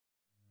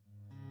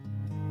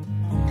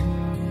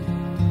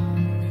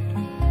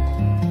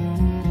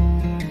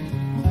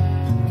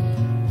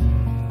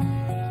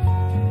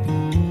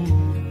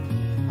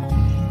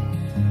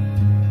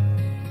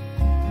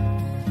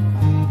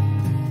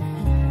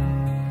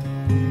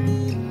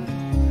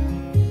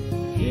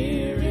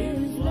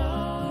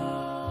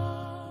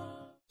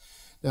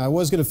Now, I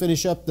was going to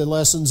finish up the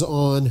lessons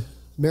on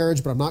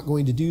marriage, but I'm not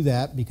going to do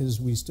that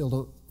because we still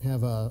don't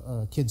have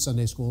a kids'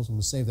 Sunday school, so I'm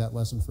going to save that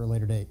lesson for a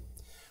later date.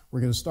 We're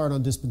going to start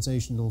on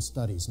dispensational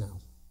studies now,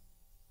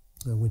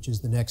 which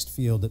is the next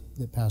field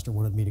that Pastor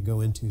wanted me to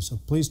go into. So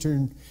please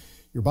turn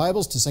your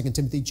Bibles to 2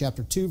 Timothy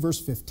chapter 2, verse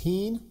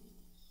 15.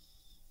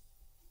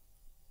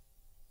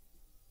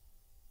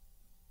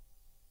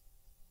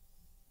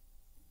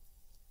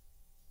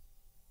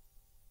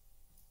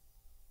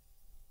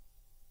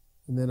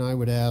 And then I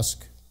would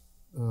ask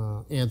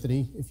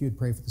Anthony if you'd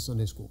pray for the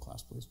Sunday school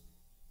class, please.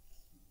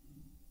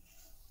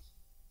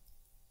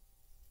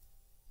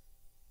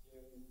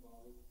 Heavenly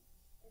Father,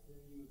 I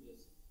pray you would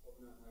just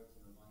open our hearts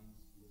and our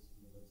minds to listen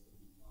to what's going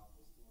to be taught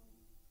this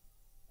morning.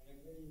 And I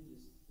pray you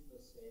just keep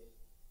us safe,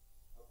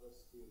 help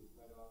us to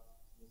fight off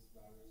this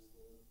virus,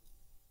 Lord.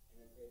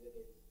 And I pray that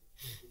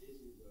if it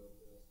is your will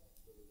for us, I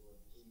pray,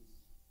 Lord, please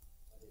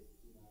let it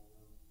be not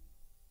known.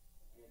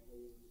 And I pray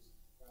you just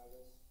guide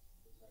us,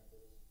 protect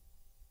us,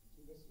 and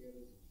keep us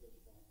together as a church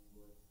family,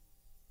 Lord.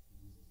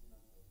 In Jesus' name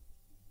I pray.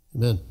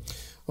 Amen.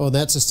 Oh,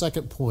 that's the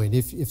second point.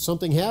 If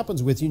something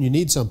happens with you and you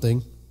need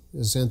something,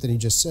 as Anthony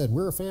just said,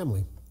 we're a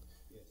family.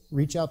 Yes.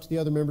 Reach out to the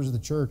other members of the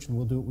church and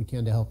we'll do what we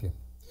can to help you.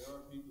 There are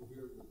people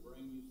here who will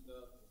bring you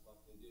stuff just like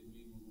they did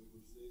me when we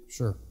were sick.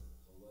 Sure.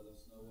 So let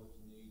us know what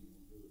you need and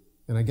we'll do it.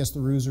 And I guess the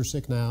Roos are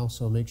sick now,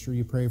 so make sure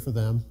you pray for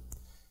them.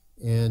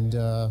 And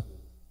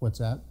what's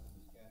that?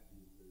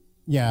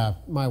 Yeah,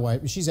 my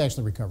wife, she's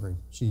actually recovering.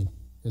 She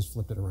has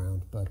flipped it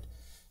around, but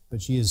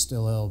she is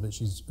still ill, but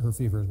her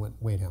fever went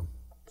way down.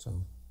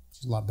 So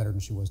she's a lot better than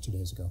she was 2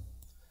 days ago.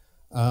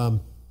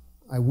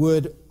 I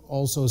would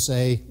also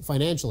say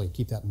financially,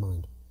 keep that in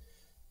mind.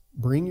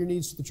 Bring your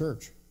needs to the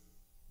church.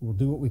 We'll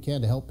do what we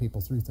can to help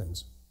people through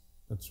things.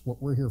 That's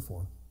what we're here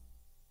for.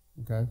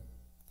 Okay?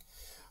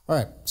 All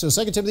right, so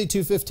 2 Timothy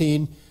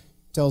 2:15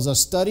 tells us,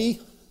 study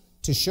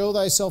to show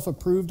thyself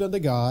approved unto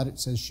God. It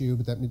says shew,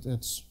 but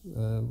that's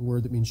a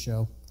word that means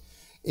show.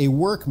 A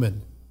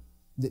workman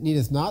that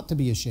needeth not to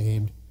be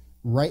ashamed,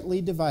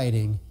 rightly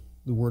dividing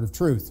the word of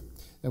truth.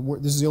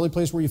 This is the only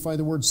place where you find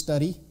the word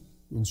study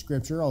in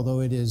Scripture, although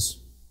it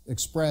is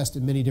expressed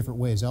in many different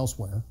ways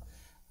elsewhere.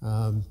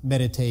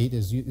 Meditate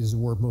is the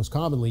word most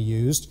commonly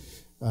used,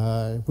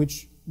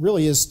 which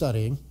really is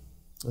studying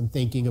and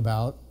thinking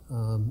about.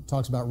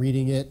 Talks about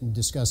reading it and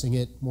discussing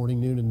it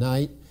morning, noon, and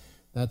night.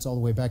 That's all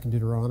the way back in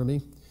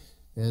Deuteronomy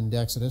and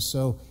Exodus.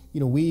 So,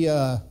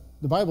 the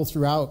Bible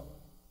throughout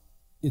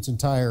its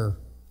entire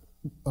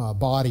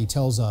body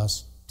tells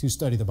us to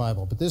study the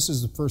Bible. But this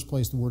is the first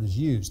place the word is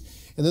used.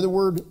 And then the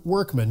word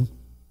workman,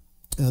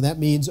 that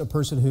means a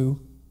person who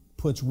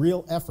puts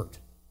real effort,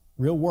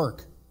 real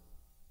work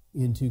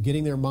into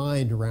getting their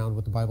mind around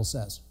what the Bible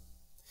says.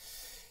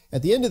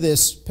 At the end of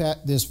this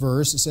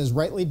verse, it says,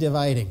 rightly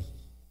dividing.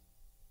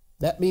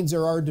 That means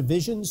there are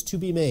divisions to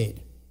be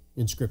made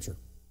in Scripture.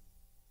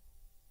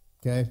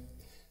 Okay?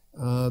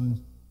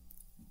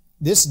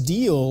 This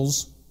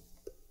deals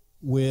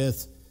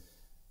with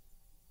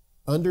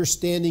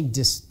understanding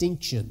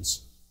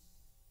distinctions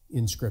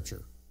in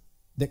Scripture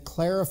that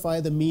clarify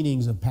the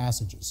meanings of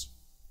passages.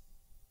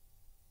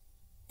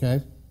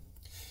 Okay?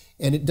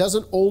 And it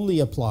doesn't only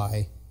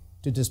apply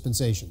to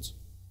dispensations.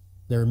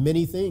 There are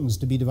many things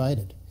to be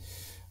divided.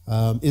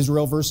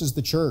 Israel versus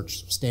the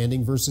church,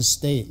 standing versus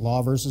state,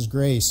 law versus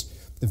grace,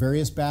 the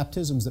various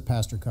baptisms that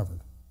Pastor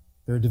covered.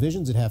 There are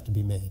divisions that have to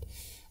be made.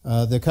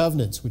 The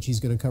covenants, which he's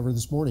going to cover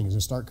this morning, he's going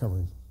to start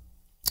covering.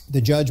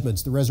 The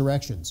judgments, the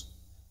resurrections,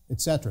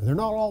 etc. They're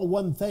not all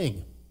one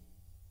thing.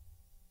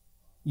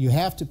 You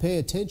have to pay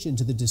attention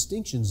to the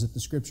distinctions that the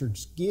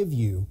Scriptures give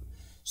you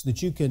so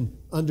that you can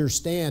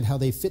understand how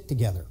they fit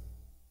together.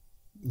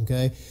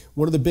 Okay?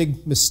 One of the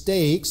big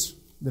mistakes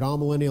that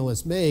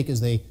amillennialists make is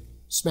they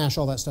smash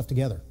all that stuff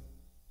together.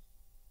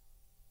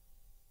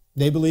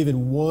 They believe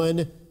in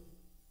one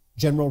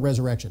general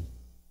resurrection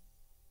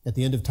at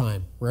the end of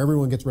time, where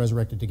everyone gets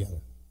resurrected together.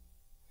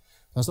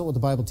 That's not what the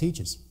Bible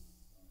teaches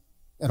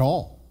at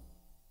all.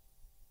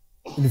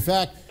 And in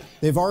fact,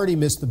 they've already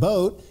missed the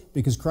boat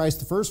because Christ,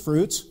 the first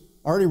fruits,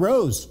 already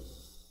rose,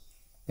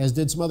 as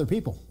did some other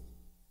people.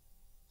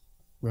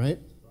 Right?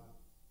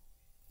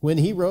 When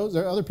he rose,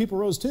 other people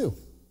rose too.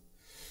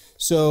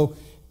 So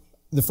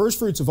the first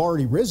fruits have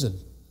already risen.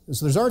 And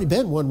so there's already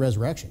been one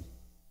resurrection.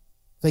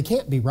 They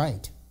can't be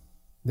right.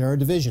 There are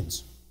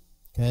divisions.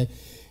 Okay?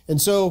 And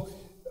so,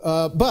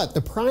 but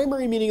the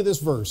primary meaning of this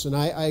verse, and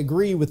I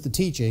agree with the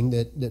teaching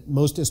that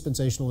most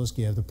dispensationalists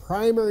give, the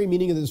primary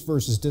meaning of this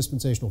verse is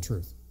dispensational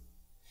truth.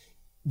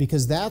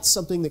 Because that's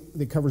something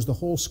that covers the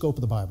whole scope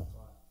of the Bible.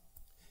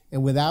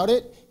 And without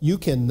it, you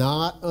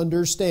cannot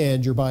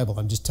understand your Bible.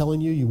 I'm just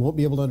telling you, you won't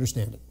be able to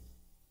understand it.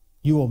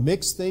 You will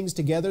mix things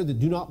together that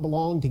do not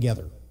belong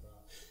together.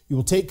 You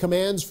will take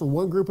commands for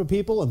one group of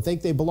people and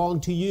think they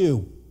belong to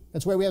you.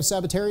 That's why we have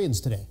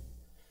Sabbatarians today,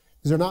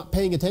 because they're not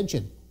paying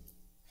attention.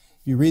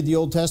 If you read the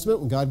Old Testament,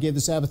 when God gave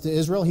the Sabbath to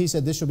Israel, he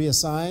said, this shall be a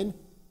sign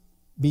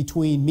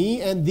between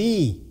me and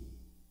thee.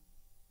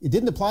 It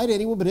didn't apply to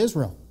anyone but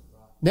Israel.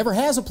 Never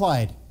has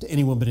applied to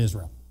anyone but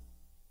Israel.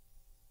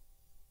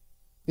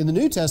 In the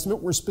New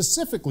Testament, we're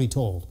specifically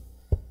told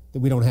that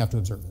we don't have to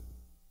observe it.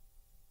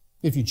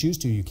 If you choose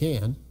to, you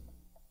can.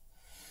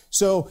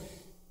 So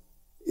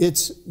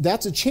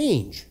that's a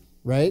change,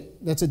 right?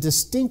 That's a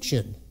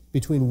distinction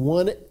between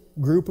one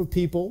group of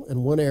people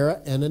and one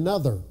era and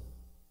another.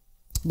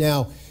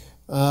 Now,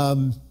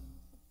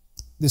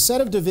 the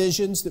set of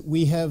divisions that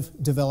we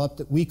have developed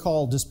that we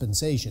call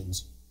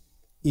dispensations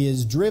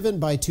is driven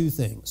by two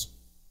things,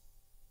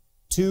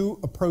 two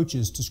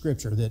approaches to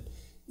Scripture that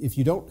if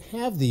you don't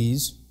have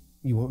these,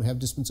 you won't have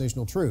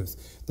dispensational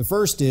truth. The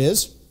first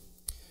is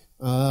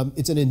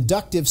it's an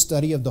inductive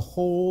study of the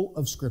whole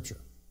of Scripture.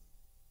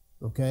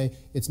 Okay?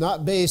 It's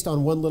not based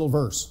on one little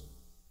verse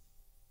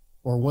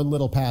or one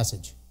little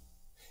passage.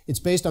 It's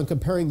based on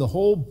comparing the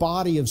whole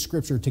body of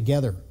Scripture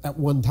together at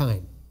one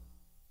time.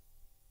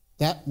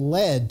 That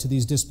led to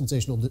these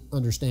dispensational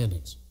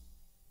understandings.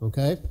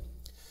 Okay?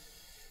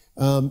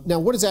 Now,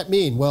 what does that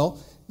mean?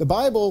 Well, the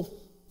Bible,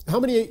 how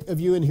many of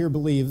you in here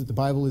believe that the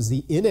Bible is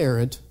the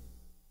inerrant,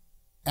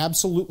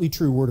 absolutely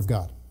true Word of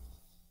God?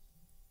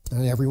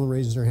 And everyone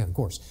raises their hand, of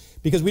course.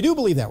 Because we do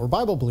believe that. We're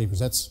Bible believers.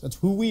 That's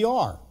who we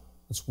are.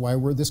 That's why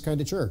we're this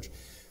kind of church.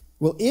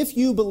 Well, if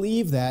you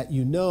believe that,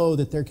 you know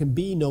that there can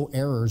be no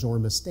errors or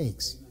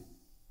mistakes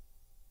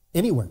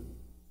anywhere.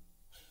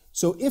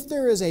 So if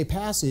there is a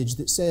passage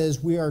that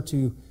says we are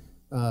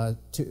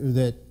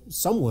that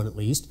someone at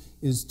least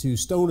is to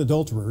stone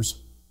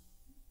adulterers,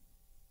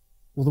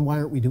 well, then why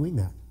aren't we doing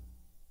that?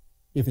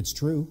 If it's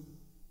true.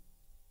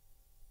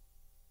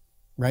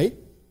 Right?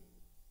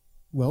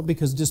 Well,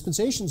 because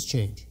dispensations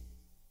change.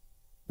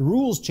 The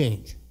rules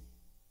change.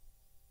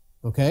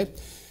 Okay?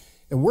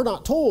 And we're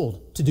not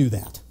told to do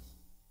that.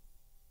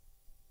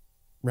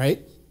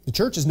 Right? The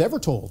church is never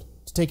told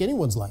to take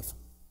anyone's life.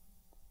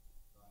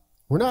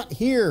 We're not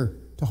here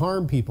to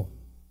harm people.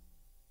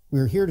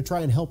 We're here to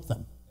try and help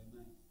them.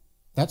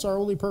 That's our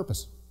only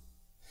purpose.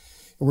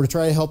 And we're to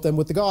try to help them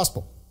with the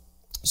gospel.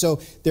 So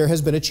there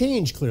has been a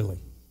change, clearly,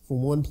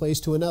 from one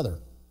place to another.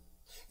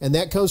 And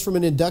that comes from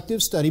an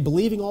inductive study,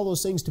 believing all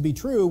those things to be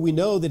true. We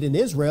know that in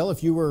Israel,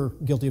 if you were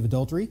guilty of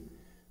adultery,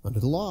 under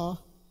the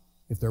law,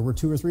 if there were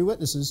 2 or 3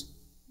 witnesses,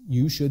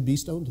 you should be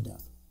stoned to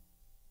death.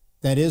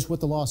 That is what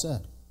the law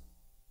said.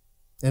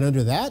 And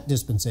under that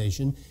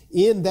dispensation,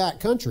 in that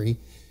country,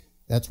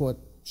 that's what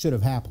should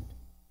have happened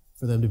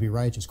for them to be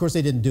righteous. Of course,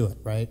 they didn't do it,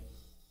 right?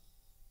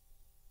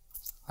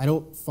 I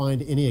don't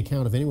find any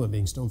account of anyone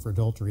being stoned for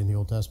adultery in the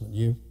Old Testament.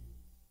 You?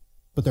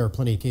 But there are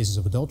plenty of cases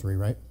of adultery,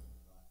 right?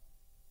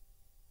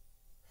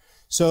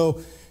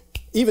 So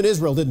even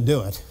Israel didn't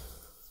do it.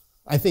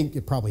 I think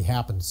it probably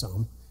happened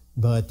some,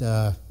 but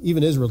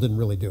even Israel didn't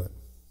really do it.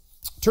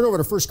 Turn over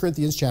to 1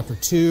 Corinthians chapter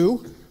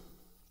 2.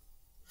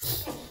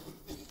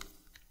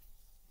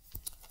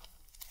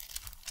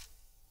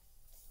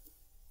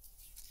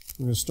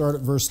 We're going to start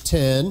at verse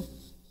 10.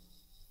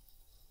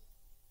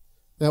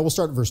 Now we'll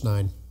start at verse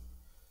 9,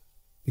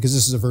 because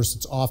this is a verse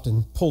that's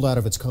often pulled out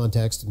of its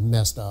context and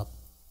messed up.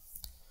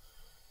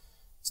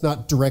 It's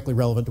not directly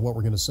relevant to what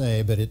we're going to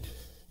say, but it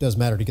does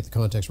matter to get the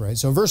context right.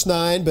 So verse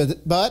 9,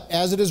 but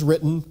as it is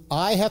written,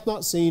 eye hath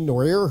not seen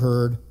nor ear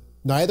heard,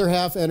 neither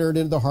hath entered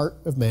into the heart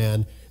of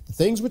man the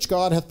things which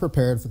God hath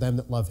prepared for them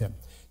that love him.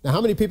 Now,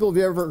 how many people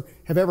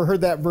have ever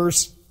heard that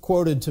verse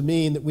quoted to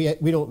mean that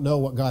we don't know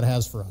what God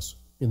has for us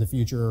in the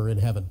future or in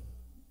heaven?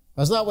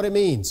 That's not what it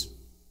means.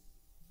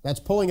 That's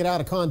pulling it out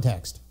of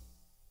context.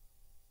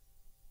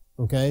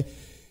 Okay?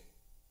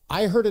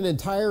 I heard an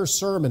entire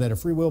sermon at a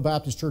Free Will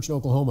Baptist church in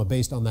Oklahoma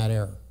based on that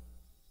error.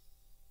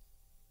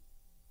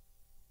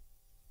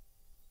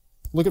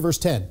 Look at verse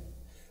 10.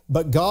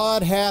 But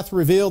God hath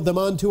revealed them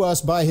unto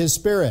us by his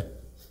Spirit.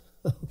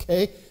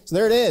 Okay? So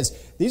there it is.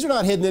 These are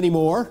not hidden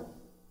anymore.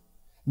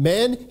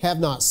 Men have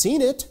not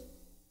seen it.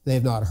 They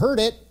have not heard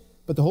it.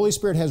 But the Holy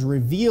Spirit has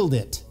revealed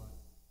it.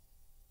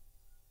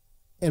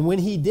 And when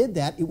he did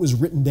that, it was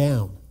written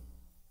down.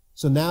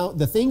 So now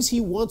the things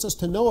he wants us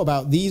to know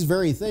about, these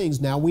very things,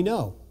 now we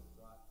know.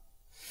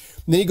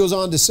 And then he goes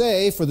on to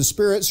say, for the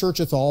Spirit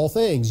searcheth all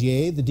things,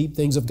 yea, the deep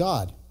things of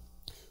God.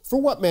 For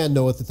what man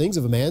knoweth the things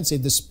of a man,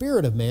 save the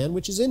spirit of man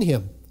which is in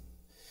him?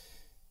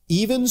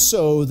 Even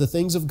so the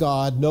things of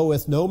God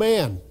knoweth no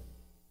man,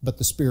 but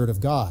the Spirit of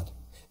God.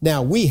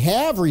 Now we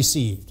have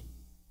received,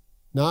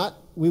 not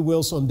we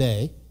will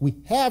someday,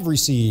 we have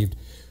received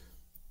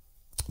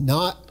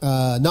not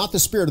the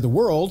spirit of the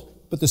world,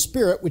 but the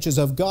Spirit which is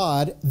of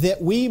God,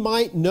 that we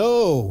might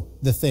know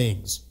the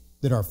things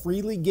that are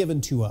freely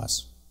given to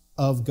us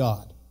of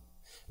God.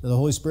 Now the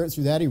Holy Spirit,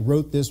 through that, he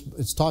wrote this.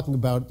 It's talking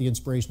about the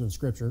inspiration of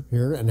Scripture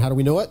here. And how do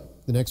we know it?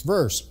 The next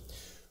verse.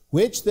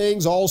 Which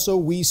things also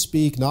we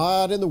speak,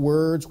 not in the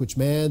words which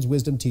man's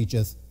wisdom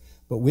teacheth,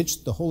 but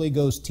which the Holy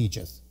Ghost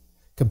teacheth,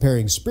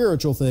 comparing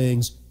spiritual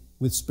things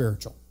with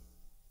spiritual.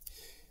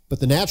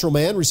 But the natural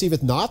man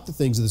receiveth not the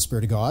things of the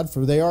Spirit of God,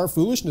 for they are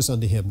foolishness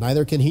unto him,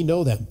 neither can he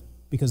know them,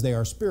 because they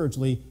are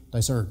spiritually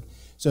discerned.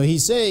 So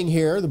he's saying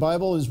here, the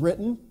Bible is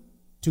written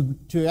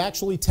to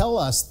actually tell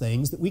us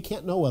things that we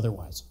can't know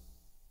otherwise.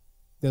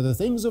 They're the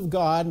things of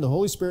God, and the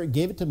Holy Spirit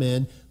gave it to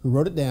men who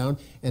wrote it down.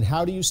 And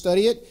how do you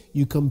study it?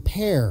 You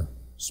compare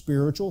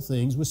spiritual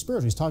things with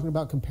spiritual. He's talking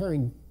about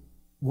comparing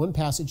one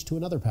passage to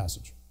another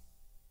passage.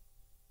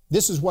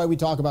 This is why we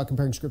talk about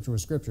comparing Scripture with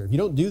Scripture. If you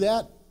don't do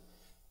that,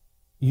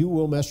 you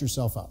will mess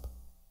yourself up.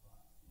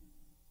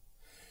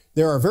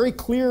 There are very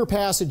clear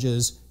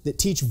passages that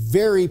teach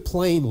very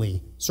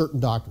plainly certain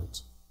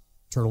doctrines.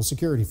 Eternal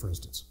security, for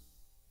instance.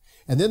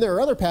 And then there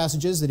are other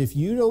passages that if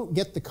you don't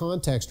get the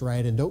context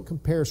right and don't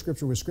compare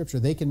Scripture with Scripture,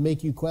 they can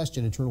make you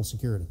question eternal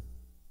security.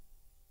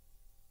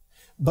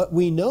 But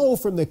we know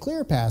from the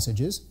clear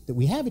passages that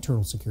we have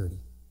eternal security.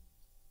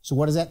 So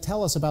what does that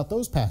tell us about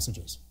those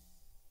passages?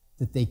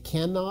 That they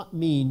cannot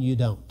mean you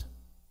don't.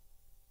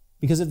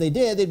 Because if they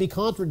did, they'd be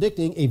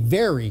contradicting a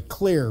very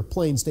clear,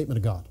 plain statement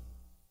of God.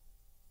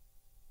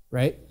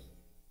 Right?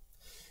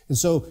 And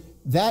so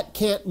that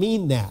can't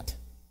mean that.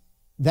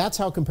 That's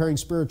how comparing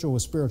spiritual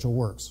with spiritual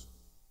works.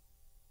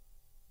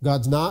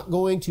 God's not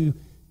going to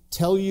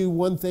tell you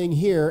one thing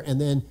here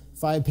and then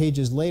 5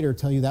 pages later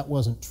tell you that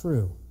wasn't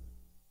true.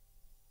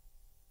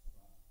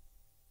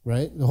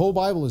 Right? The whole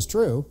Bible is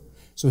true,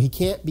 so he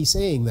can't be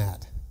saying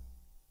that.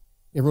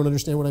 Everyone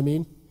understand what I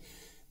mean?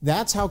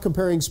 That's how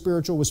comparing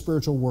spiritual with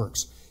spiritual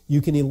works.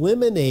 You can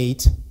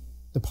eliminate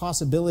the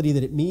possibility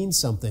that it means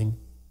something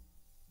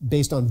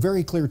based on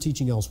very clear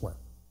teaching elsewhere.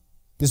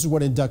 This is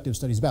what inductive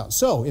study is about.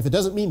 So, if it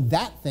doesn't mean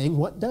that thing,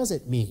 what does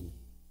it mean?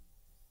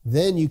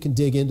 Then you can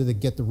dig into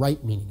get the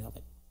right meaning of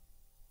it.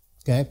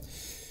 Okay?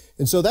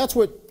 And so that's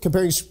what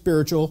comparing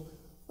spiritual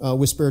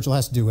with spiritual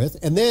has to do with.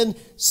 And then,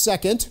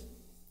 second,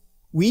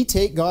 we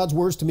take God's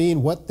words to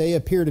mean what they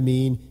appear to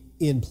mean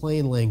in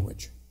plain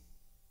language.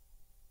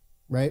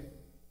 Right?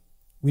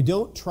 We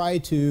don't try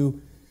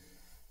to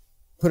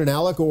put an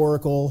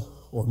allegorical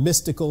or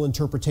mystical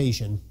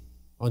interpretation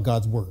on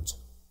God's words.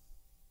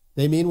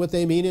 They mean what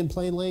they mean in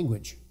plain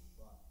language.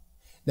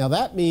 Now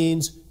that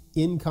means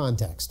in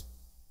context.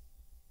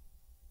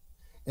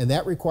 And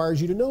that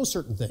requires you to know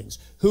certain things.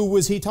 Who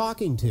was he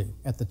talking to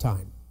at the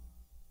time?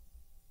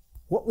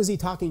 What was he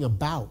talking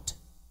about?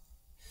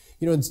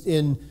 You know,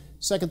 in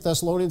 2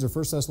 Thessalonians or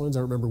 1 Thessalonians,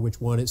 I don't remember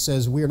which one, it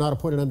says, we are not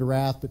appointed unto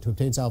wrath, but to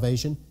obtain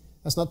salvation.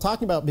 That's not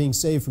talking about being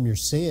saved from your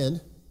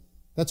sin.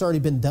 That's already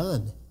been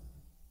done.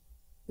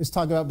 It's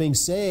talking about being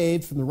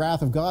saved from the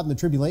wrath of God and the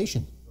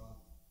tribulation.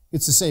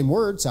 It's the same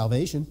word,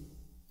 salvation,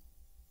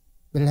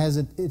 but it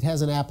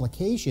has an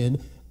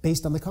application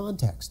based on the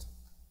context.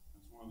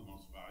 That's one of the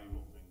most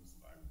valuable things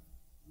that I've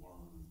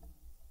learned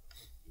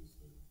is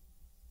that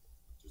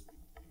just,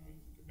 you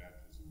think of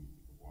baptism, you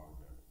think of water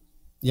baptism.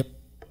 Yep.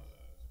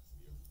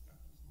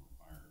 Baptism on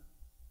fire,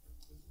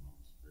 baptism on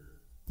the Spirit.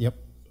 Yep.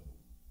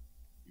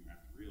 So you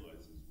have to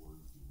realize these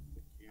words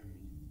can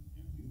mean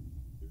and do mean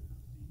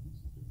different things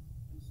in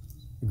different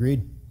places.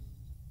 Agreed.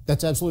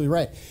 That's absolutely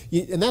right.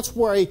 And that's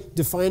why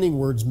defining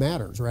words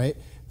matters, right?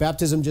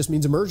 Baptism just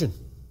means immersion.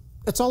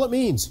 That's all it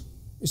means.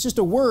 It's just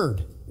a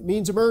word. It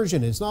means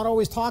immersion. It's not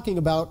always talking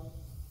about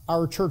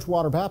our church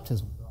water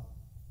baptism.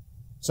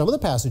 Some of the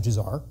passages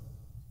are.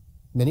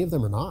 Many of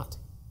them are not.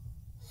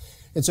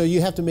 And so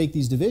you have to make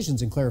these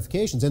divisions and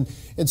clarifications.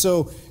 And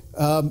so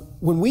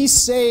when we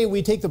say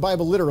we take the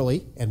Bible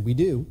literally, and we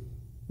do,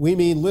 we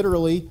mean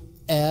literally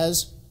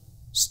as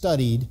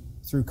studied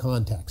through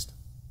context.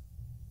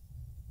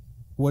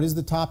 What is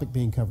the topic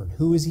being covered?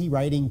 Who is he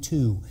writing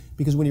to?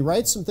 Because when he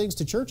writes some things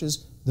to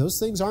churches, those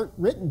things aren't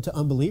written to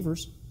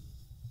unbelievers.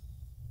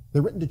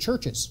 They're written to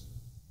churches,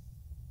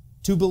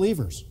 to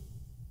believers.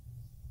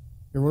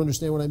 Everyone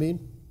understand what I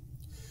mean?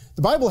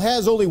 The Bible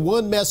has only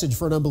one message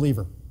for an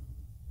unbeliever.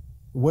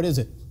 What is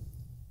it?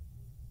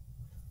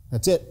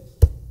 That's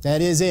it.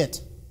 That is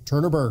it.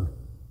 Turn or burn.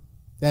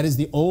 That is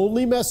the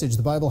only message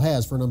the Bible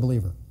has for an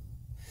unbeliever.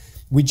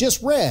 We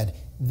just read,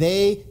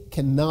 they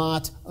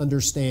cannot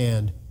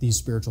understand these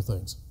spiritual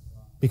things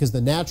because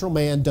the natural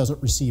man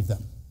doesn't receive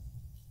them.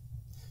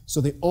 So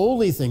the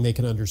only thing they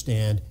can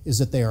understand is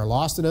that they are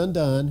lost and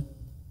undone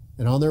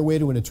and on their way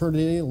to an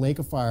eternity in a lake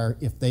of fire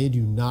if they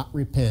do not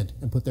repent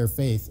and put their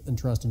faith and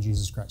trust in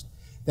Jesus Christ.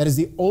 That is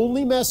the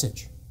only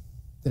message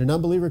that an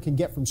unbeliever can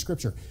get from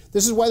Scripture.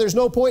 This is why there's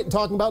no point in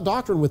talking about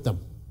doctrine with them.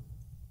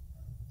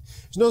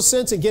 There's no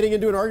sense in getting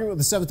into an argument with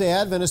the Seventh-day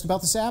Adventist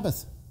about the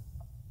Sabbath.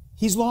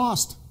 He's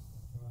lost.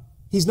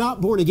 He's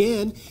not born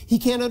again. He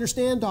can't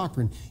understand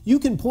doctrine. You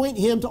can point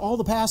him to all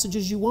the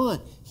passages you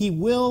want. He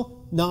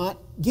will not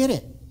get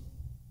it.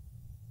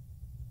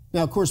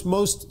 Now, of course,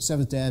 most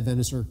Seventh-day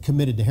Adventists are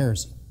committed to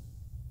heresy.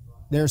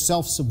 They're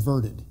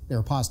self-subverted. They're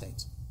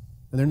apostates.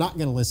 And they're not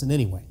going to listen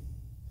anyway.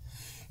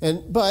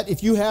 But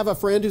if you have a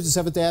friend who's a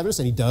Seventh-day Adventist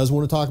and he does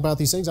want to talk about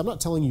these things, I'm not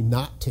telling you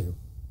not to.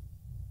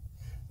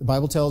 The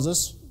Bible tells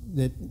us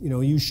that,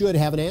 you should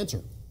have an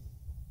answer.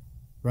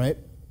 Right?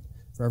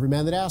 For every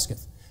man that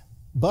asketh.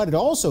 But it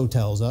also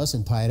tells us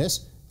in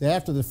Titus that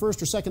after the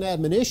first or second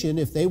admonition,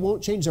 if they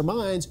won't change their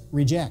minds,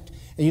 reject.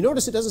 And you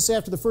notice it doesn't say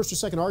after the first or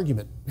second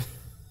argument.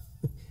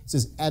 It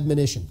says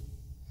admonition.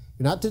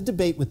 You're not to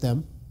debate with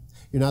them.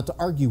 You're not to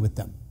argue with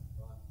them.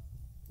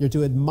 You're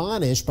to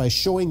admonish by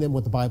showing them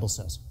what the Bible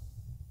says.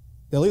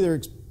 They'll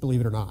either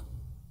believe it or not.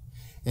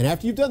 And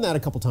after you've done that a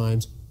couple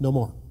times, no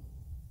more.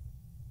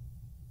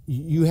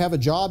 You have a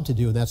job to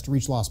do, and that's to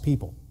reach lost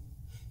people.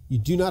 You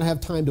do not have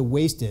time to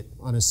waste it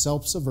on a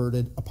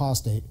self-subverted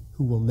apostate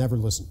who will never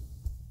listen.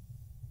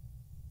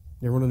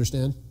 Everyone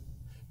understand?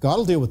 God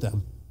will deal with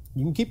them.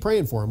 You can keep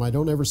praying for them. I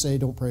don't ever say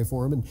don't pray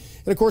for them.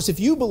 And of course, if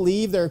you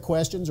believe their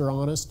questions are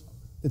honest,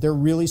 that they're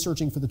really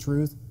searching for the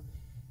truth,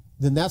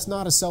 then that's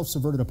not a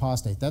self-subverted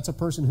apostate. That's a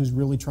person who's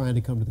really trying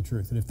to come to the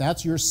truth. And if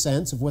that's your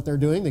sense of what they're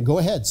doing, then go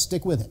ahead,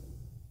 stick with it.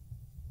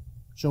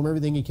 Show them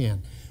everything you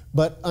can.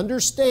 But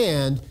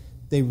understand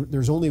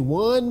there's only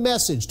one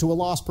message to a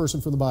lost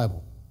person from the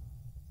Bible,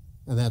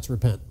 and that's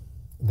repent.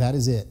 That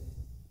is it.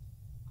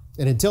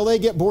 And until they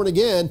get born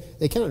again,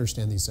 they can't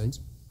understand these things.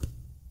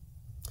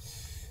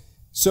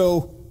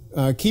 So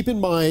keep in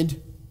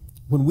mind,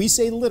 when we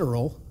say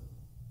literal,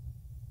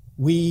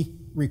 we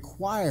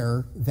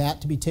require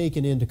that to be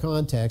taken into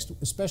context,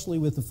 especially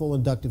with the full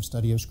inductive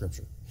study of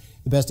Scripture.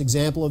 The best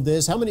example of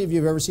this, how many of you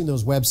have ever seen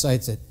those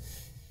websites that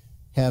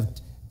have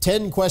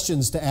 10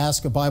 questions to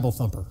ask a Bible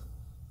thumper?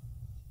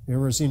 You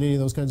ever seen any of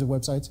those kinds of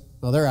websites?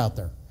 Well, they're out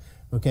there.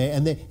 Okay,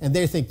 and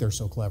they think they're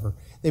so clever.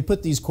 They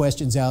put these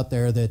questions out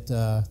there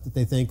that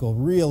they think will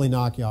really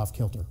knock you off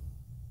kilter.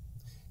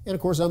 And of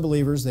course,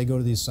 unbelievers, they go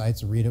to these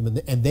sites and read them,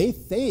 and they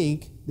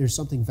think there's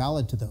something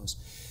valid to those.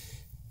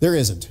 There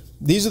isn't.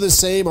 These are the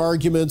same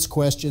arguments,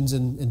 questions,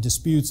 and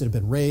disputes that have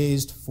been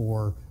raised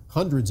for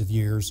hundreds of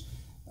years.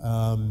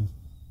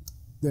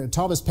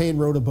 Thomas Paine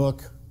wrote a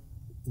book,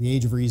 The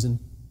Age of Reason, in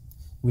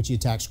which he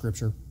attacked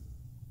Scripture.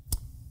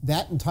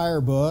 That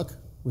entire book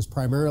was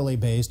primarily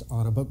based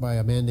on a book by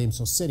a man named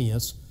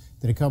Socinius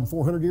that had come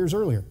 400 years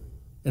earlier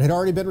and had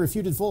already been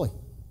refuted fully.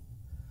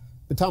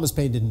 But Thomas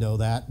Paine didn't know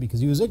that because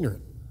he was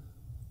ignorant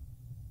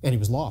and he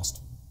was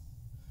lost.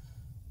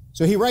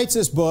 So he writes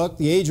this book,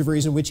 The Age of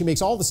Reason, in which he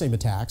makes all the same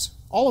attacks,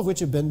 all of which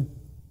have been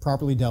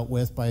properly dealt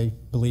with by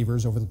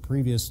believers over the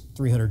previous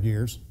 300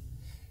 years.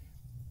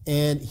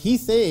 And he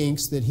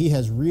thinks that he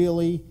has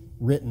really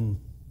written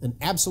an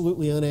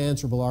absolutely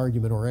unanswerable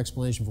argument or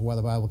explanation for why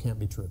the Bible can't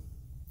be true.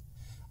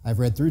 I've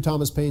read through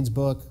Thomas Paine's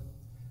book.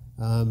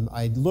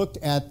 I looked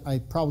at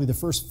probably the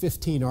first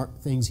 15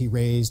 things he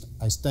raised.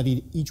 I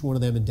studied each one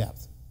of them in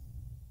depth.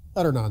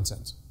 Utter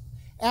nonsense.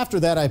 After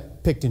that, I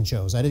picked and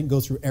chose. I didn't go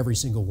through every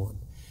single one.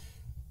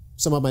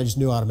 Some of them I just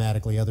knew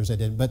automatically, others I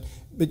didn't. But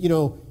you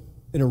know,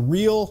 in a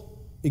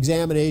real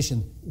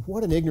examination,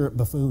 what an ignorant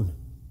buffoon.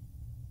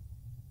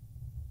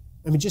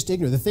 I mean, just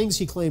ignorant. The things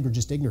he claimed were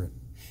just ignorant.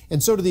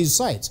 And so do these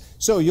sites.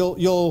 So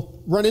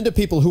you'll run into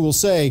people who will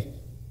say,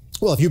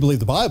 well, if you believe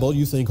the Bible,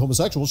 you think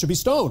homosexuals should be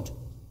stoned.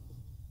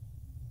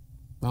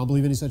 I don't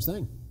believe any such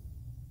thing.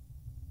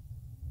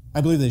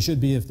 I believe they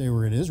should be if they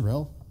were in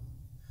Israel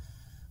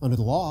under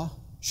the law.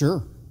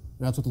 Sure,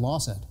 that's what the law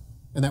said,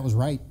 and that was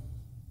right.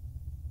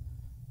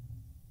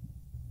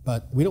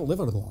 But we don't live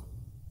under the law.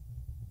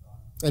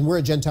 And we're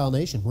a Gentile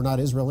nation. We're not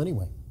Israel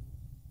anyway.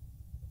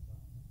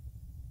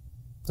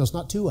 So it's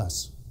not to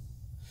us.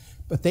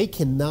 But they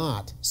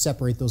cannot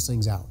separate those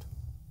things out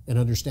and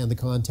understand the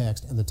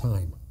context and the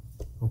time.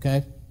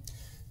 Okay?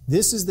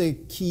 This is the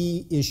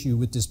key issue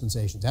with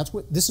dispensations.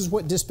 This is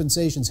what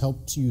dispensations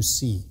helps you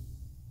see.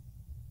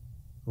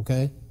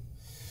 Okay?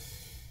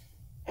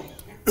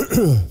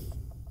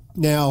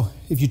 Now,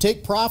 if you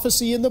take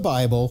prophecy in the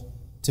Bible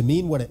to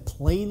mean what it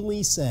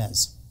plainly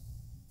says,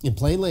 in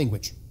plain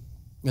language,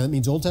 now that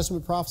means Old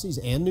Testament prophecies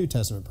and New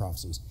Testament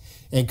prophecies,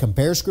 and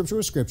compare Scripture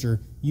with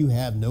Scripture, you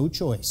have no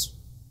choice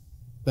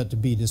but to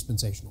be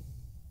dispensational.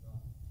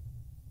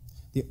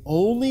 The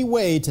only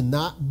way to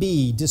not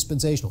be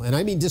dispensational, and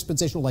I mean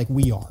dispensational like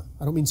we are.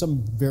 I don't mean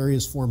some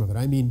various form of it.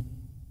 I mean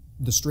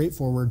the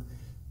straightforward,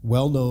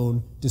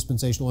 well-known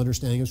dispensational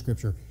understanding of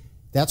Scripture.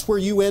 That's where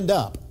you end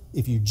up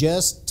if you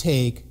just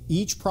take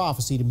each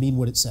prophecy to mean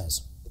what it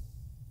says.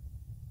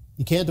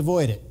 You can't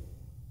avoid it.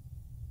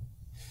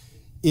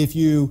 If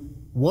you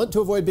want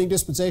to avoid being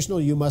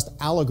dispensational, you must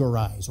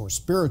allegorize or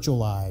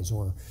spiritualize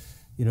or,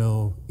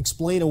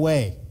 explain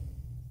away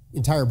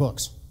entire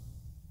books,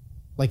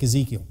 like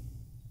Ezekiel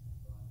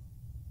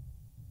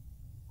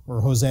or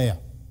Hosea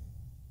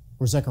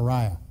or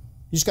Zechariah.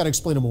 You just got to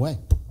explain them away.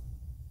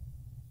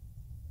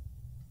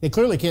 They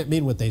clearly can't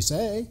mean what they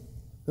say,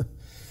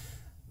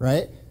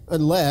 right?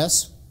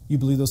 Unless you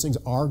believe those things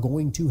are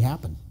going to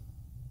happen,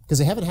 because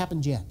they haven't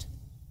happened yet.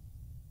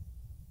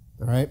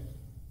 All right?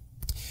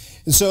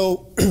 And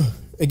so,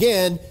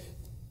 again,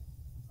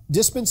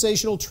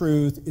 dispensational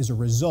truth is a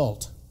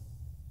result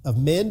of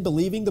men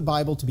believing the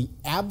Bible to be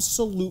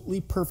absolutely,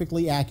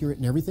 perfectly accurate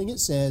in everything it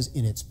says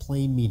in its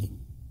plain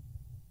meaning.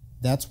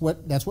 That's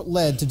what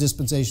led to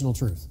dispensational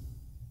truth.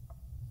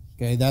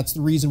 Okay, that's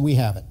the reason we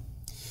have it.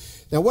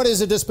 Now, what is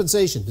a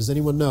dispensation? Does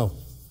anyone know?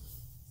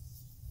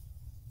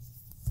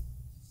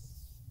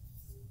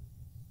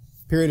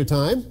 Period of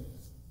time.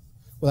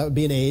 Well, that would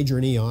be an age or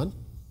an eon.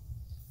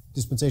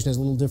 Dispensation has a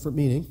little different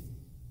meaning.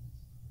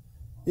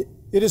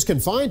 It is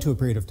confined to a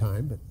period of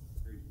time, but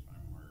Period of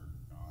time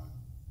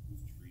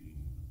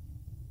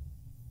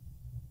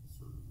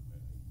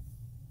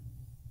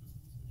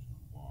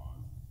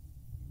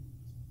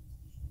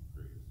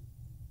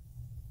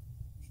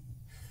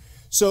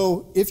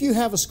So if you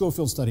have a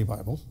Schofield Study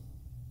Bible,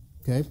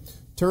 okay,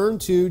 turn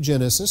to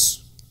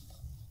Genesis.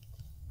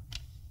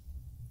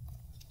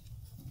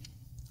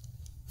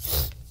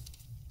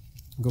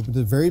 Go to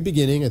the very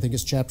beginning. I think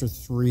it's chapter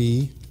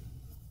 3.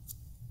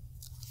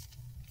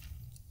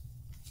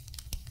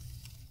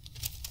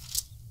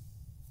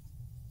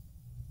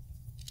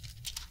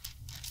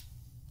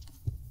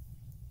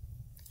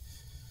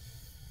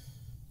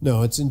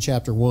 No, it's in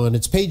chapter 1.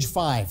 It's page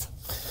 5.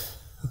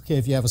 Okay,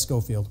 if you have a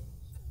Schofield.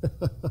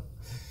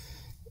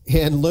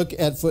 And look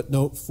at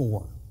footnote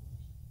 4.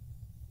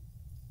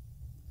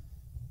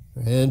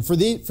 And for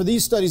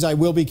these studies, I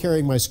will be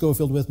carrying my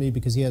Schofield with me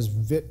because he has.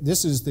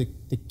 This is the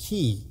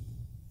key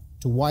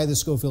to why the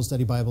Schofield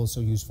Study Bible is so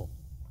useful.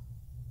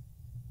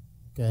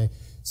 Okay,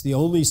 it's the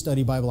only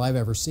study Bible I've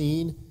ever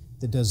seen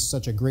that does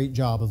such a great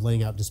job of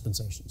laying out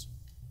dispensations.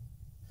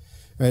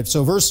 All right,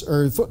 so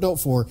footnote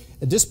 4: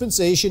 a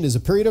dispensation is a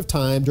period of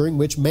time during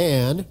which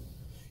man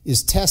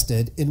is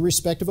tested in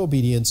respect of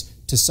obedience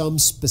to some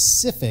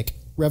specific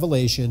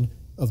revelation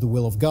of the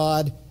will of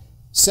God.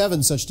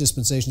 7 such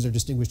dispensations are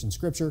distinguished in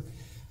Scripture.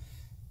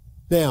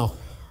 Now,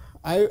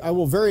 I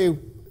will vary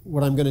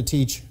what I'm going to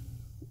teach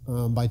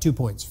by 2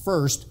 points.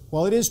 First,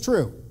 while it is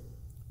true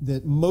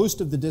that most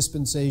of the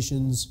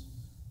dispensations,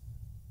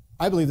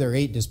 I believe there are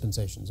 8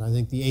 dispensations. I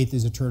think the 8th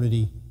is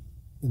eternity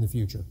in the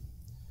future.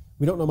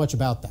 We don't know much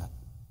about that.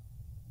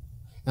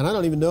 And I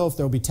don't even know if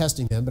there will be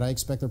testing them, but I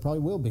expect there probably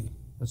will be.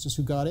 That's just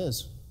who God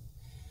is.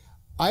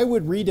 I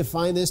would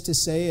redefine this to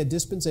say a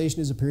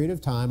dispensation is a period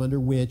of time under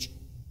which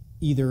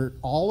either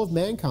all of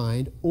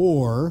mankind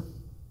or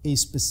a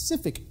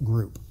specific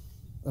group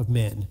of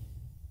men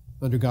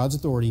under God's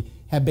authority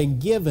have been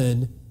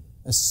given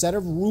a set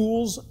of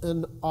rules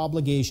and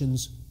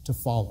obligations to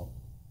follow.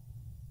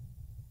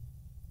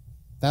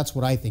 That's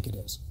what I think it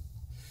is.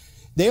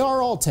 They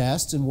are all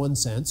tests in one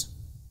sense.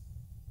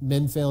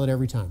 Men fail at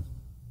every time.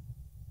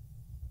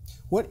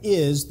 What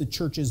is the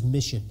church's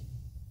mission?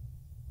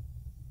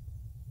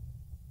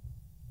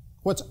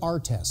 What's our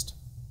test?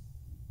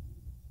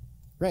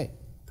 Right.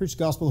 Preach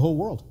the gospel to the whole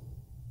world.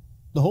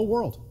 The whole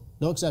world.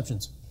 No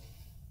exceptions.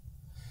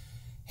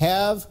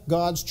 Have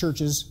God's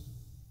churches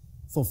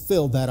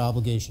fulfilled that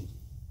obligation?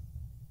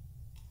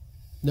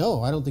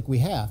 No, I don't think we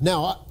have.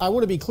 Now, I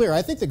want to be clear.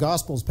 I think the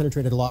gospel has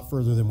penetrated a lot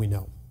further than we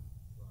know.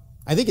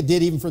 I think it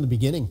did even from the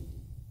beginning.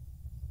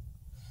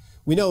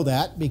 We know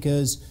that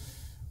because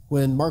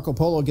when Marco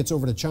Polo gets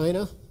over to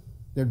China,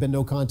 there had been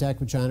no contact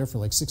with China for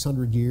like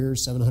 600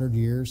 years, 700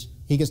 years.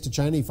 He gets to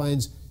China, he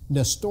finds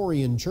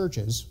Nestorian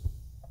churches,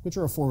 which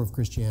are a form of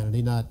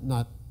Christianity,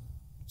 not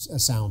a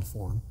sound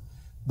form.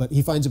 But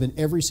he finds them in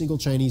every single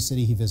Chinese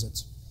city he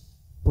visits.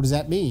 What does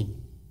that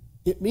mean?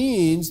 It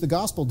means the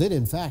gospel did,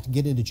 in fact,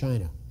 get into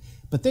China.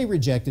 But they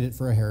rejected it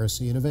for a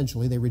heresy, and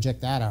eventually they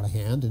reject that out of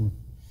hand, and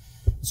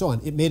so on.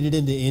 It made it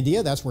into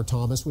India. That's where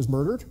Thomas was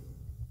murdered,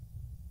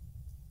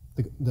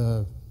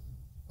 the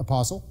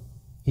apostle.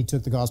 He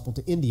took the gospel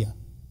to India.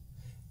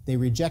 They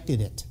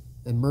rejected it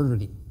and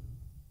murdered him.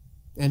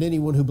 And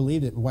anyone who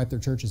believed it and wiped their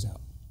churches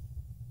out.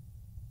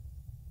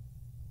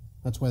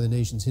 That's why the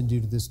nation's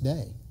Hindu to this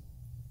day.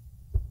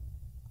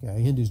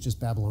 Okay, Hindu is just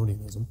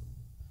Babylonianism.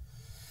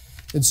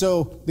 And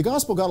so the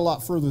gospel got a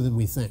lot further than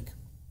we think,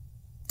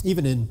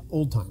 even in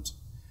old times.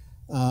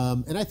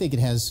 And I think it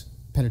has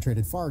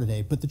penetrated far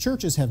today, but the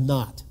churches have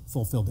not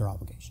fulfilled their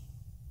obligation.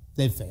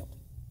 They've failed,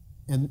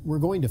 and we're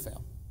going to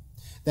fail.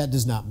 That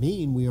does not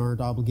mean we aren't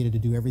obligated to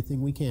do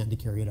everything we can to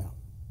carry it out.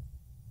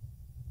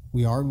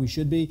 We are and we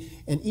should be,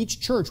 and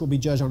each church will be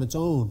judged on its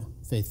own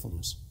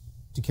faithfulness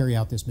to carry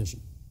out this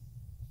mission.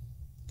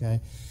 Okay?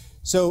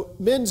 So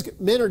men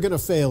are going to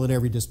fail in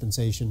every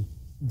dispensation.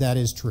 That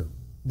is true.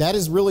 That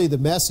is really the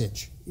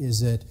message,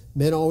 is that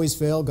men always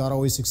fail, God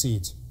always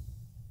succeeds.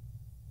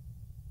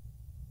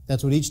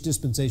 That's what each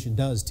dispensation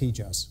does teach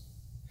us.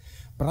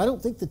 But I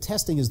don't think the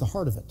testing is the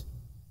heart of it.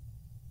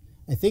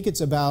 I think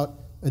it's about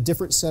a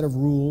different set of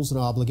rules and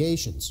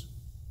obligations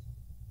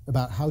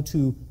about how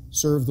to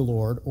serve the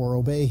Lord or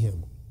obey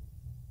Him.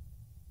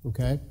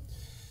 Okay?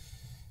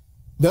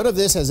 None of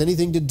this has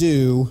anything to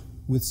do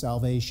with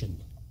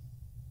salvation.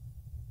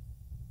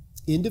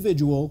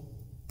 Individual,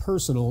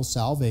 personal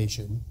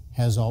salvation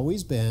has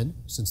always been,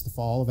 since the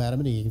fall of Adam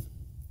and Eve,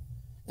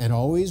 and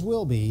always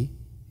will be,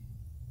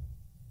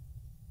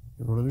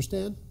 everyone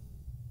understand?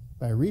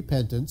 By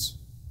repentance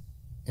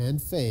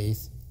and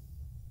faith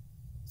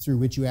through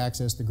which you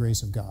access the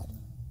grace of God.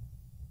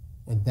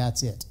 And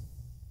that's it.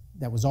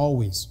 That was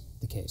always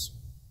the case.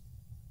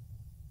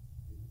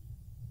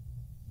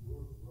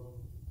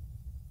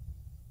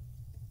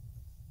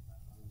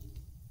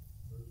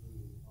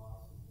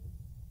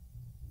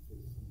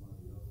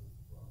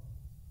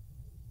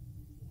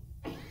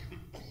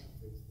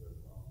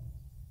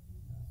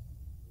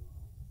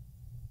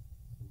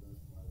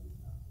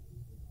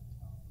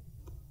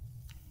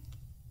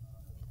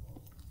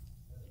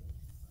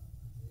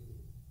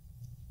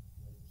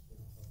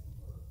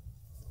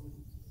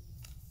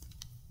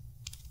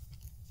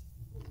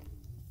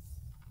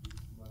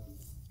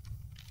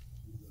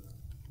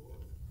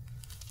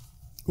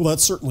 Well,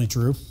 that's certainly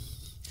true.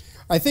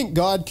 I think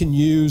God can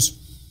use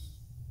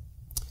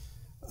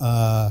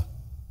let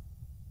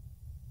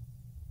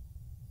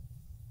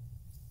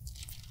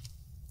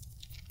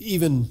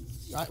me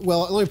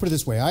put it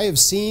this way. I have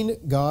seen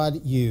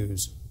God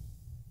use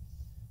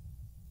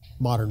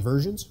modern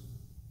versions,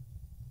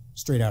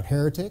 straight-out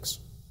heretics,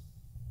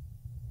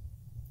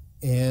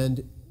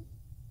 and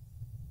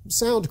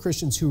sound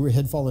Christians who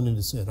had fallen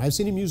into sin. I've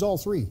seen him use all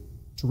three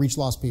to reach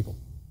lost people.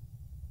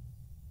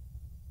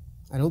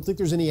 I don't think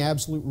there's any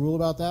absolute rule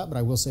about that, but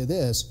I will say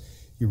this.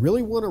 You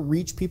really want to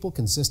reach people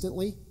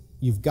consistently,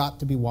 you've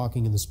got to be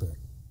walking in the Spirit.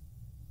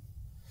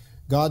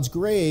 God's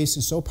grace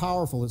is so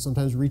powerful it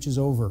sometimes reaches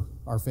over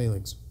our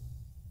failings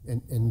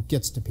and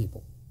gets to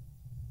people.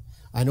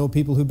 I know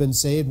people who've been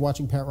saved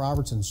watching Pat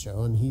Robertson's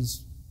show, and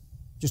he's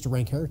just a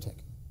rank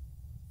heretic.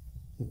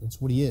 That's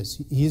what he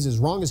is. He is as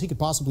wrong as he could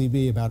possibly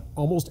be about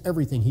almost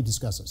everything he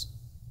discusses.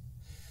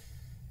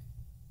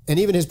 And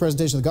even his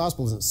presentation of the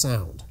gospel isn't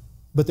sound.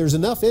 But there's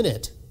enough in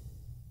it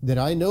that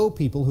I know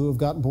people who have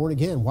gotten born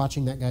again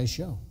watching that guy's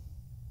show.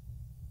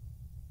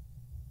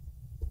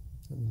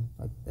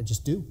 I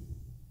just do.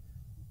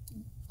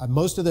 Many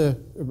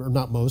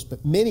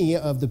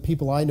of the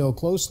people I know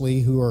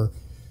closely who are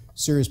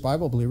serious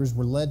Bible believers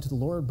were led to the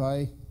Lord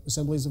by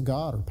Assemblies of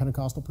God or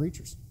Pentecostal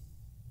preachers.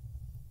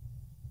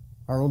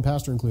 Our own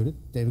pastor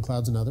included. David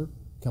Cloud's another.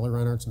 Kelly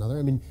Reinhardt's another.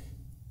 I mean,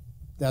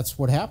 that's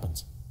what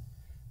happens.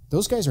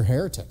 Those guys are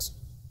heretics.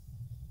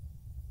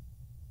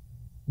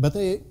 But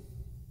they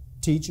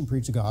teach and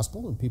preach the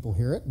gospel, and people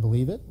hear it,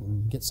 believe it,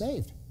 and get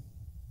saved.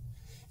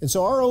 And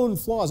so our own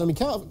flaws,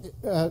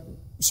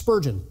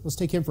 Spurgeon, let's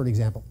take him for an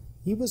example.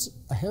 He was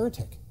a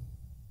heretic.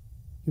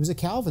 He was a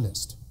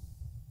Calvinist.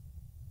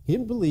 He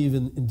didn't believe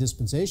in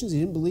dispensations. He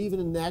didn't believe in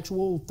an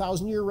actual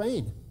 1,000-year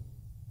reign.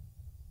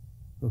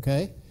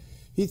 Okay?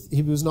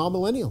 He was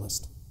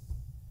non-millennialist.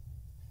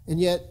 And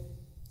yet,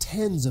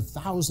 tens of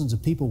thousands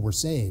of people were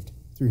saved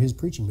through his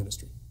preaching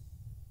ministry.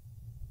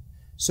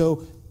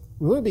 So,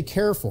 we want to be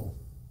careful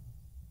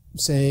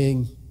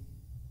saying,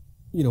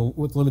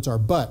 what the limits are.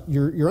 But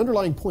your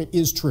underlying point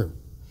is true.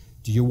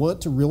 Do you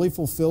want to really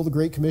fulfill the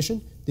Great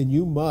Commission? Then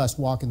you must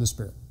walk in the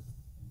Spirit.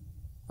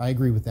 I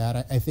agree with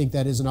that. I think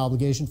that is an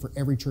obligation for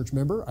every church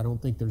member. I don't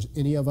think there's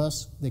any of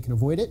us that can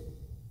avoid it.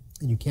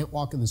 And you can't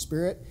walk in the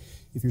Spirit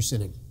if you're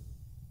sinning.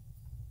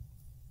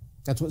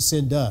 That's what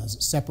sin does.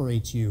 It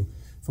separates you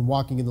from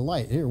walking in the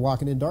light. You're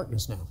walking in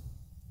darkness now.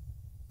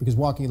 Because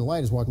walking in the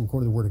light is walking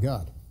according to the Word of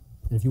God.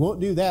 And if you won't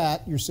do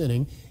that, you're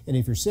sinning. And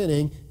if you're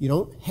sinning, you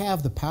don't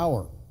have the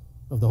power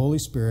of the Holy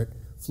Spirit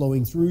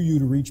flowing through you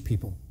to reach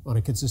people on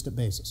a consistent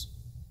basis.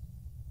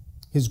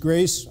 His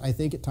grace, I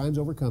think, at times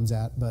overcomes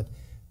that, but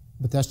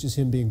that's just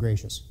him being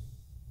gracious.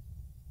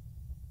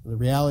 The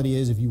reality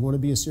is, if you want to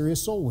be a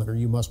serious soul winner,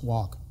 you must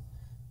walk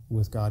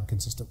with God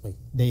consistently,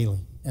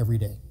 daily, every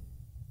day.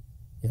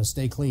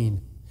 Stay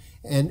clean.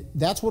 And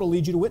that's what will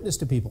lead you to witness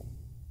to people.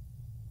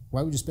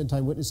 Why would you spend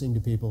time witnessing to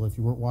people if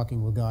you weren't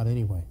walking with God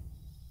anyway?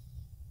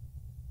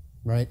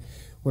 Right?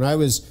 When I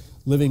was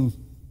living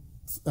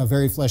a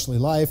very fleshly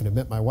life and I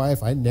met my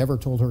wife, I never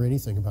told her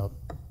anything about,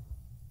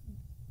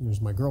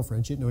 here's my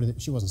girlfriend, she didn't know anything,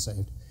 she wasn't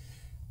saved.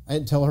 I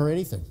didn't tell her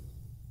anything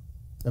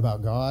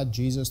about God,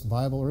 Jesus, the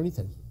Bible, or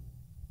anything.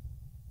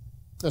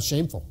 That's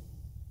shameful.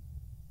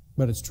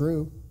 But it's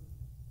true.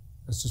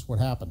 That's just what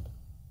happened.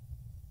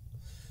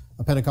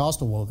 A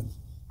Pentecostal woman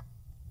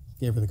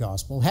gave her the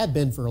gospel. Had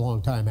been for a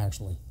long time,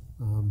 actually.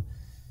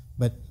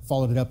 But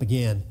followed it up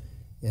again.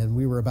 And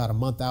we were about a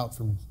month out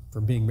from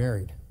being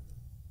married.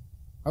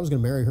 I was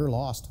going to marry her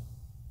lost.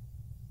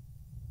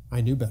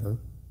 I knew better.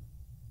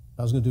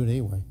 I was going to do it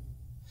anyway.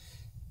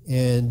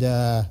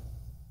 And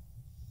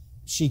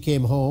she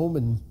came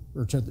home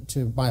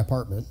to my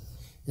apartment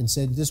and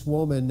said, this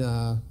woman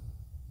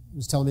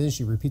was telling me this.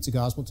 She repeats the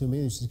gospel to me.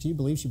 And she said, can you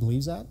believe she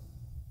believes that?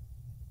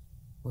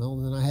 Well,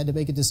 then I had to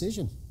make a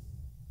decision.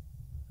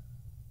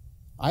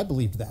 I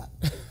believed that.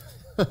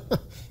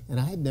 And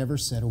I had never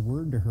said a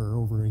word to her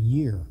over a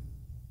year.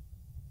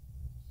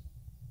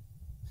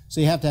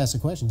 So you have to ask the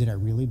question, did I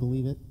really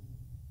believe it?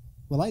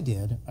 Well, I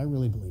did. I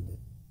really believed it.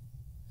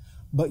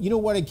 But you know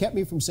what had kept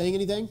me from saying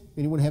anything?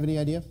 Anyone have any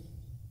idea?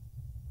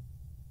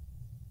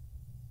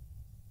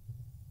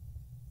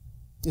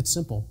 It's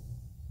simple.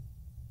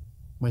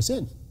 My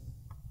sin.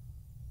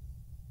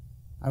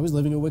 I was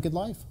living a wicked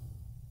life.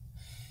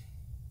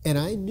 And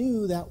I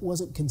knew that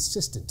wasn't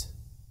consistent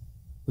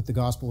with the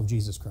gospel of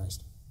Jesus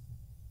Christ.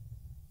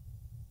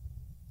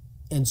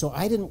 And so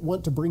I didn't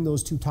want to bring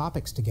those two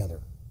topics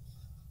together,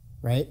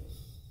 right?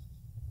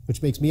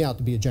 Which makes me out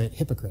to be a giant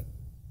hypocrite.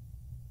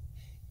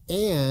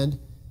 And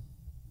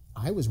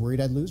I was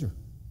worried I'd lose her.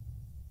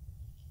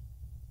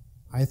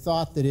 I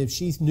thought that if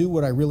she knew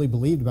what I really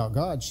believed about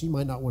God, she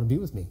might not want to be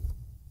with me.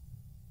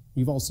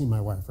 You've all seen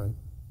my wife, right?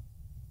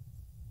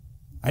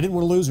 I didn't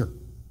want to lose her.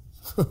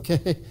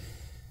 Okay?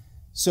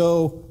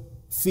 So,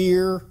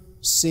 fear,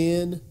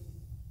 sin,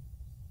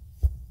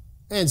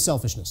 and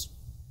selfishness.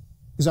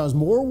 Because I was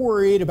more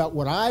worried about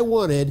what I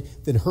wanted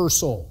than her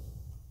soul.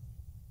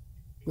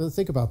 Well,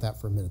 think about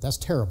that for a minute. That's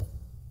terrible.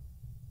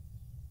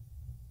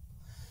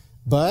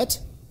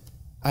 But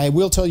I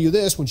will tell you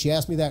this, when she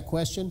asked me that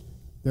question,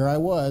 there I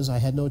was. I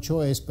had no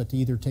choice but to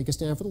either take a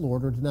stand for the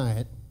Lord or deny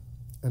it,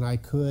 and I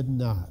could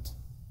not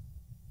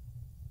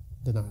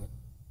deny it.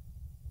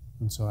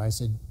 And so I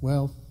said,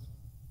 well,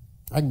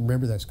 I can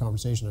remember this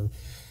conversation.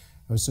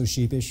 I was so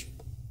sheepish.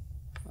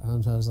 I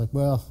was like,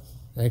 well,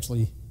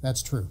 actually,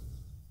 that's true.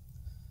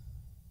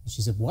 And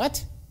she said,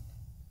 what?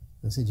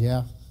 I said,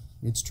 yeah,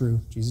 it's true.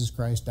 Jesus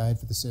Christ died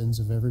for the sins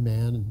of every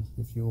man, and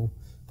if you'll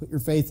put your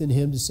faith in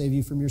him to save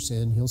you from your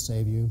sin, he'll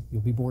save you.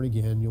 You'll be born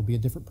again. You'll be a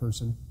different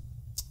person.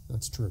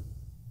 That's true.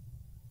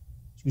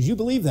 She goes, you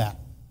believe that?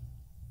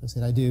 I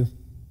said, I do.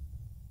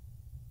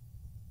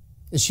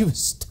 And she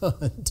was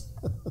stunned.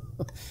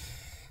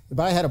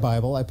 But I had a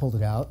Bible. I pulled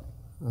it out,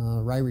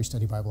 Ryrie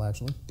Study Bible,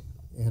 actually.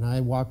 And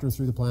I walked her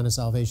through the plan of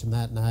salvation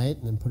that night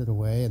and then put it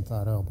away and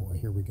thought, oh boy,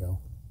 here we go.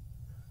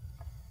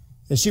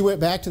 And she went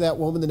back to that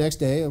woman the next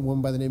day, a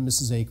woman by the name of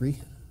Mrs. Acree,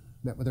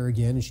 met with her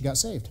again, and she got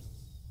saved.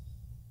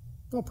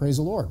 Well, praise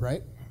the Lord,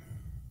 right?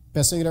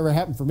 Best thing that ever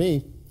happened for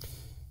me.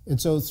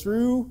 And so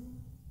through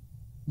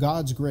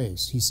God's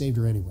grace, he saved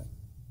her anyway.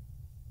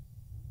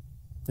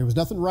 There was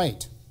nothing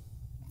right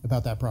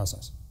about that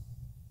process.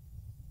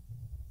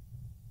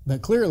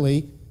 But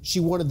clearly, she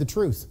wanted the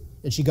truth,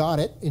 and she got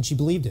it, and she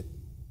believed it.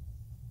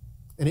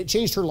 And it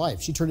changed her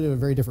life. She turned into a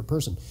very different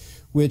person,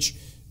 which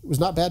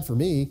was not bad for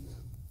me,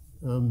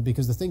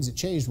 because the things that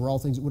changed were all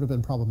things that would have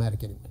been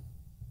problematic anyway.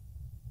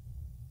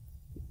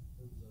 There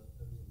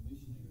was a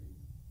missionary,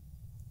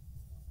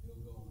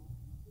 Bill Golan,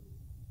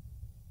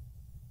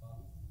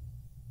 Bobby,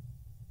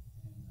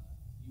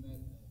 and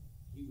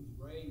he was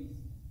raised in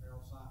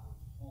Farrell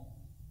Cypher's home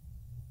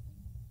and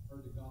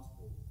heard the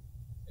gospel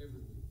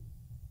every week.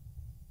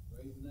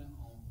 Raised in that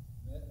home,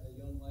 met a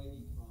young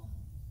lady from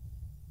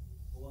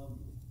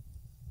Columbia.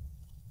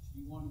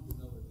 She wanted to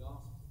know the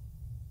gospel,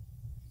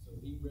 so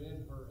he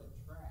read her a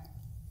tract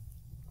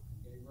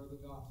and gave her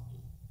the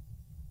gospel.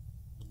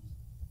 And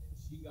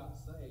she got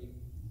saved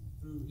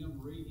through him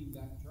reading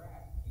that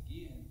tract.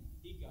 Again,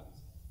 he got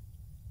saved.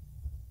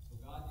 So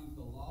God used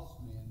a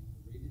lost man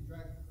to read the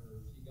tract to her.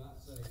 She got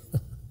saved.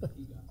 And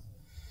he got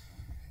saved.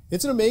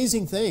 It's an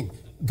amazing thing.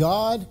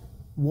 God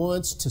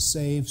wants to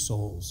save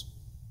souls.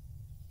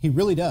 He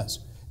really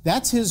does.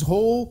 That's his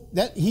whole,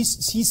 he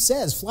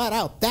says flat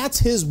out, that's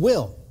his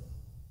will.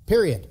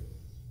 Period.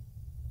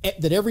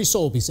 That every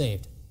soul be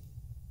saved.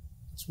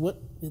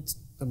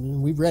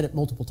 We've read it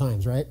multiple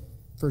times, right?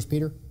 1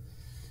 Peter.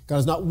 God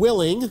is not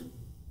willing,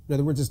 in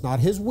other words, it's not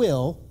his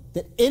will,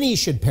 that any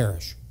should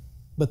perish,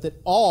 but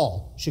that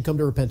all should come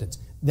to repentance.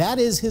 That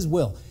is his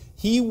will.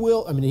 He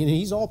will,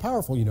 he's all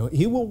powerful, you know.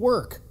 He will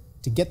work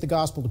to get the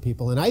gospel to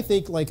people. And I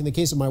think, like in the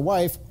case of my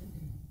wife,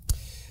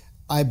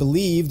 I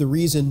believe the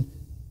reason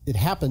it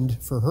happened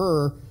for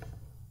her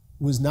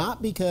was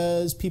not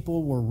because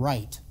people were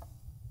right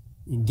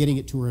in getting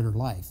it to her in her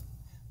life,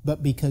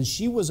 but because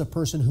she was a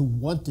person who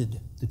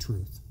wanted the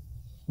truth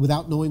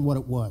without knowing what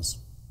it was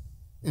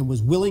and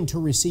was willing to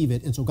receive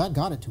it, and so God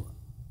got it to her.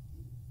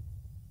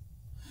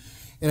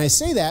 And I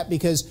say that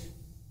because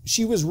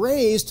she was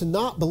raised to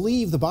not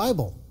believe the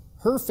Bible.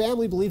 Her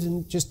family believed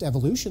in just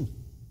evolution.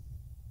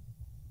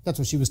 That's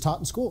what she was taught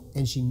in school,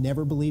 and she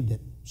never believed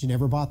it. She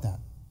never bought that.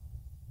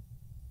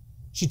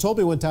 She told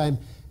me one time,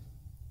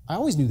 I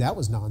always knew that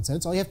was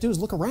nonsense. All you have to do is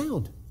look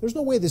around. There's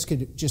no way this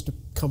could just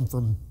come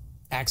from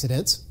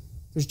accidents.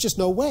 There's just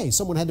no way.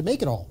 Someone had to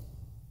make it all.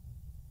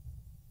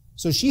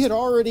 So she had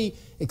already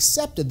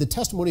accepted the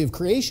testimony of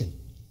creation,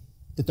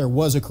 that there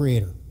was a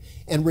creator,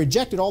 and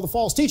rejected all the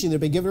false teaching that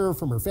had been given her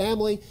from her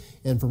family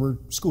and from her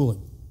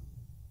schooling.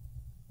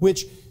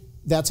 Which,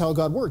 that's how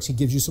God works. He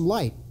gives you some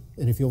light.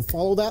 And if you'll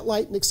follow that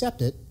light and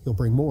accept it, he'll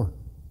bring more.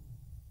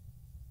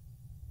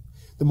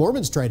 The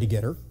Mormons tried to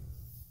get her.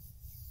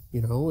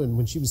 You know, and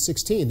when she was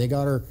 16, they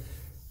got her,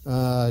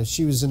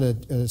 she was in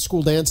a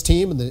school dance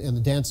team, and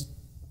the dance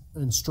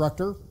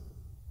instructor,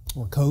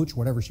 or coach,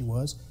 whatever she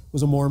was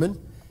a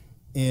Mormon.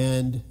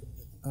 And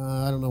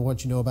I don't know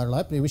what you know about her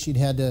life, but anyway, she'd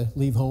had to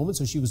leave home, and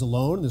so she was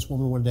alone, and this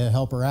woman wanted to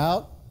help her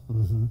out,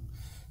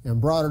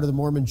 and brought her to the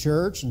Mormon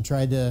church and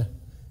tried to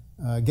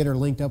get her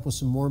linked up with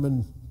some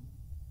Mormon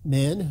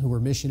men who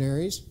were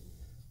missionaries.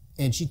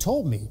 And she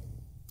told me,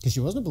 because she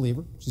wasn't a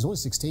believer, she's only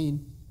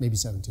 16, maybe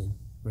 17,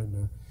 right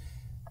now.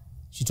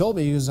 She told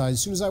me, as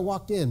soon as I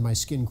walked in, my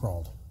skin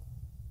crawled.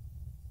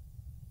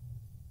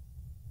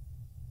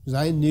 Because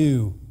I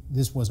knew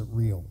this wasn't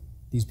real.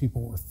 These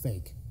people were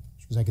fake.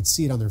 Because I could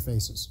see it on their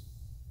faces.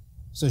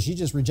 So she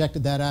just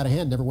rejected that out of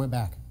hand, never went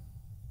back.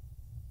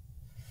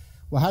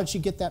 Well, how did she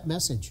get that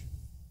message?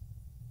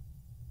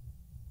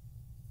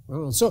 I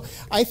don't know. So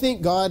I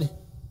think God,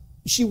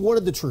 she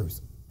wanted the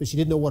truth, but she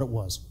didn't know what it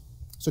was.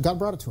 So God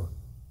brought it to her.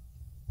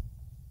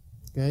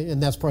 Okay,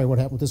 and that's probably what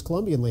happened with this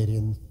Colombian lady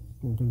and,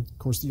 of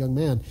course, the young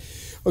man.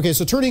 Okay,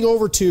 so turning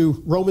over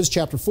to Romans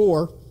chapter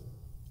 4,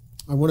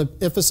 I want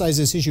to emphasize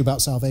this issue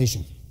about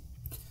salvation.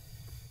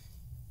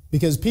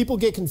 Because people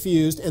get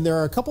confused, and there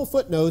are a couple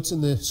footnotes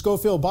in the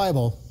Scofield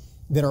Bible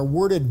that are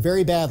worded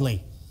very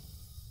badly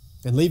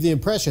and leave the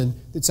impression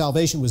that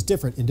salvation was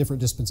different in different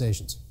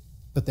dispensations.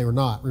 But they were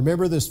not.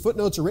 Remember, these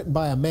footnotes are written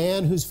by a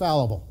man who's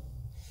fallible.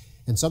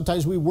 And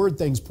sometimes we word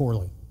things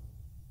poorly,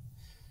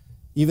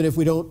 even if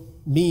we don't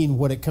mean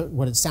what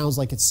it sounds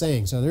like it's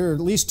saying. So there are at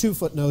least 2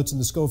 footnotes in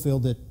the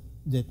Scofield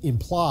that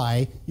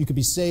imply you could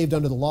be saved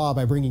under the law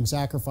by bringing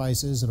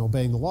sacrifices and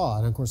obeying the law.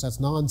 And of course, that's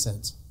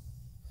nonsense.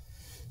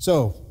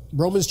 So,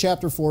 Romans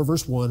chapter 4,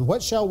 verse 1,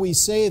 what shall we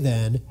say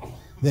then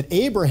that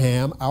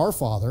Abraham, our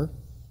father,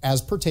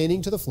 as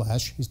pertaining to the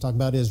flesh, he's talking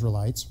about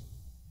Israelites,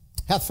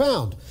 hath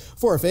found?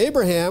 For if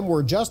Abraham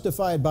were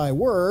justified by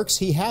works,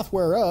 he hath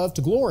whereof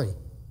to glory,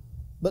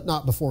 but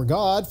not before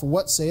God, for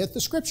what saith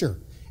the Scripture?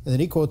 And then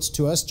he quotes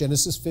to us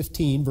Genesis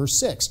 15, verse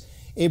 6.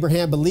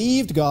 Abraham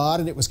believed God,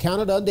 and it was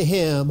counted unto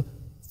him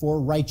for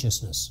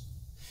righteousness.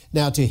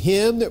 Now to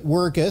him that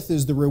worketh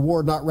is the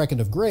reward not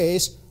reckoned of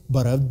grace,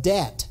 but of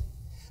debt.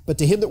 But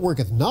to him that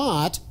worketh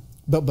not,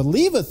 but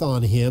believeth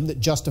on him that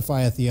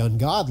justifieth the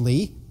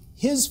ungodly,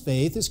 his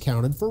faith is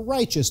counted for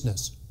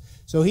righteousness.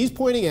 So he's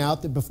pointing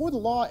out that before the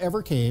law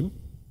ever came,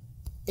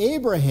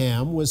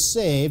 Abraham was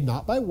saved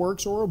not by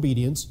works or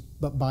obedience,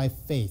 but by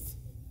faith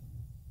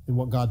in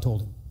what God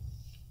told him.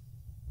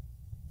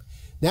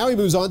 Now he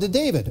moves on to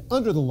David,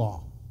 under the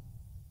law.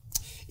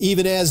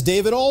 Even as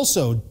David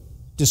also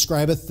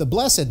describeth the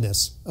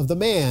blessedness of the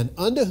man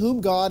unto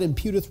whom God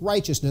imputeth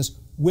righteousness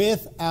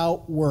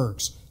without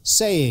works,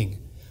 saying,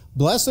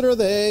 Blessed are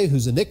they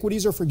whose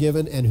iniquities are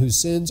forgiven and whose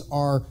sins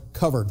are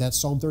covered. That's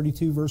Psalm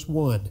 32, verse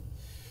 1.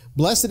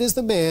 Blessed is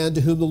the man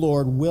to whom the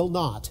Lord will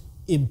not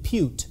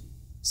impute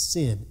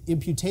sin.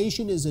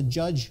 Imputation is a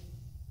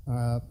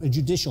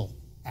judicial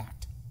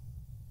act.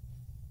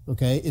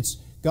 Okay? It's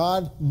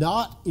God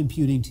not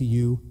imputing to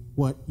you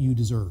what you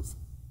deserve,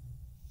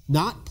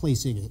 not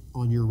placing it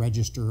on your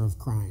register of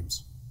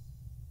crimes,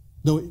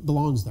 though it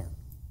belongs there.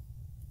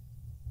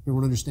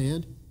 Everyone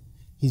understand?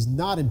 He's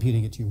not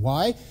imputing it to you.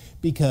 Why?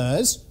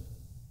 Because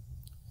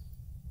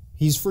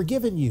He's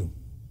forgiven you.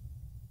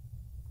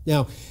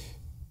 Now,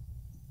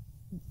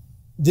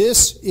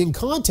 this, in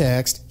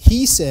context,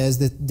 he says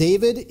that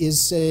David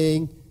is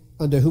saying,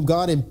 unto whom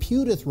God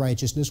imputeth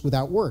righteousness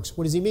without works.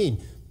 What does he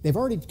mean? They've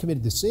already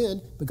committed the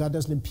sin, but God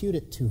doesn't impute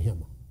it to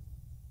him.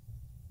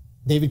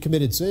 David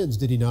committed sins,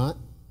 did he not?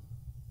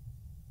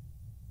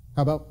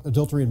 How about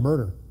adultery and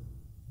murder?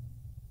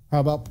 How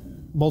about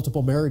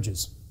multiple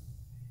marriages?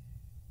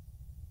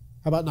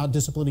 How about not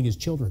disciplining his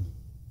children?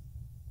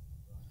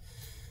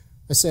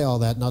 I say all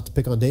that not to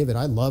pick on David.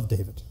 I love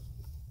David.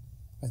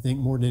 I think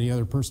more than any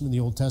other person in the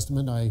Old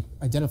Testament, I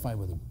identify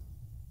with him.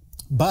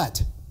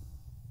 But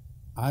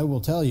I will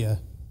tell you,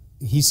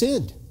 he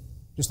sinned,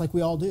 just like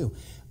we all do.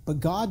 But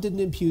God didn't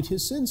impute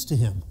his sins to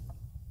him.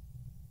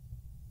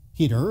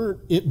 He'd earned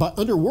it, but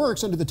under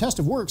works, under the test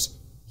of works,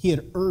 he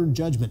had earned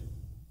judgment.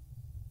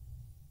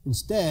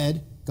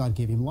 Instead, God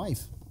gave him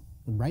life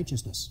and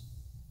righteousness.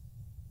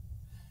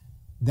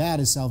 That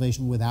is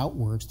salvation without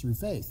works through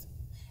faith.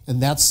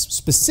 And that's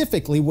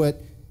specifically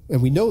what,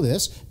 and we know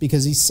this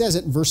because he says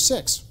it in verse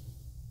 6.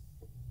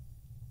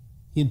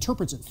 He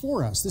interprets it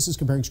for us. This is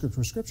comparing Scripture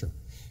with Scripture.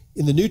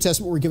 In the New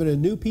Testament, we're given a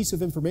new piece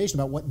of information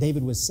about what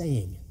David was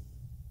saying.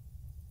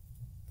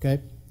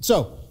 Okay?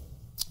 So,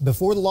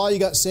 before the law, you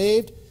got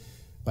saved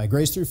by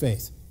grace through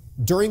faith.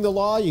 During the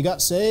law, you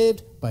got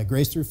saved by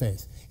grace through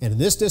faith. And in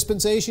this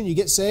dispensation, you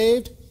get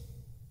saved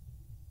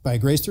by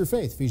grace through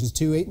faith. Ephesians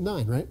 2, 8, and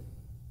 9, right?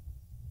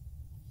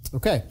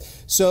 Okay.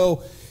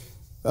 So,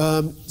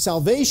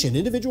 salvation,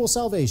 individual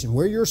salvation,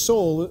 where your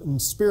soul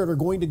and spirit are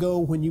going to go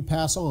when you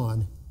pass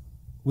on,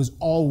 was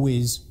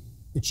always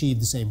achieved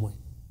the same way.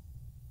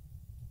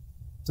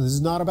 So this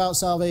is not about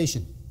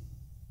salvation.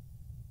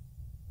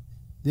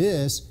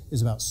 This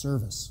is about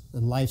service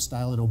and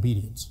lifestyle and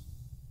obedience.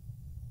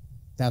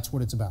 That's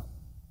what it's about.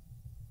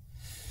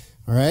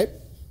 All right?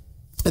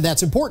 And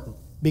that's important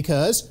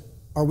because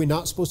are we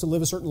not supposed to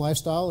live a certain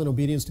lifestyle in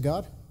obedience to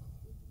God?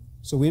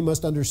 So we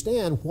must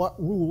understand what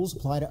rules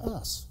apply to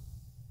us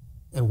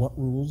and what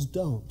rules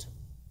don't.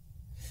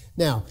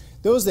 Now,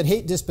 those that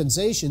hate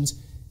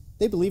dispensations,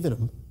 they believe in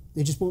them.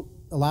 They just won't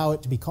allow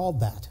it to be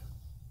called that.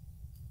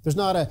 There's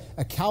not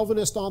a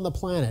Calvinist on the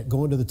planet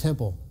going to the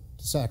temple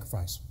to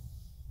sacrifice.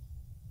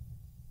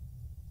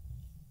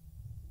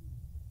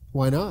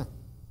 Why not?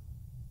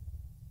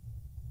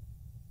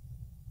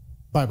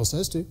 Bible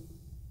says to.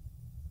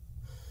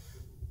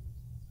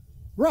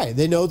 Right,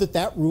 they know that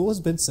that rule has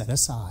been set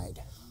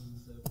aside.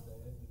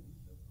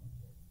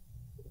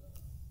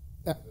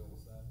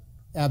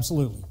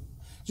 Absolutely.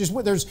 Just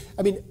there's,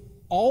 I mean,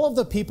 all of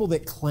the people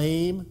that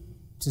claim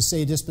to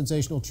say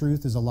dispensational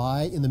truth is a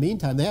lie, in the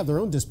meantime, they have their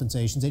own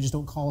dispensations. They just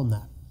don't call them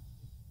that.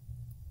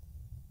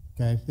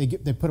 Okay?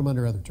 They put them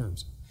under other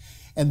terms.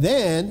 And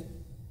then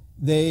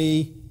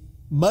they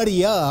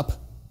muddy up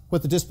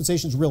what the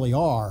dispensations really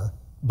are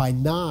by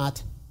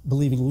not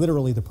believing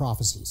literally the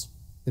prophecies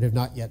that have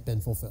not yet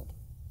been fulfilled.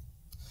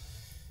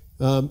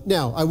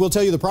 Now, I will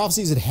tell you the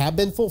prophecies that have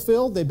been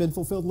fulfilled, they've been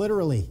fulfilled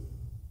literally.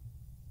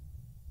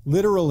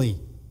 Literally.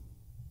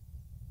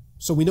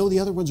 So we know the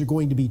other ones are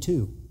going to be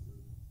too.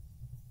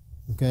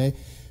 Okay?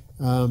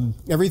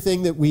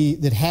 Everything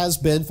that has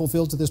been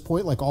fulfilled to this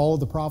point, like all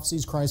of the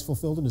prophecies Christ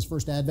fulfilled in his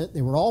first advent,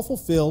 they were all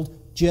fulfilled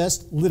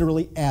just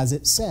literally as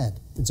it said.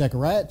 In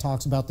Zechariah, it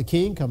talks about the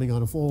king coming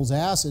on a foal's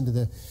ass into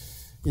the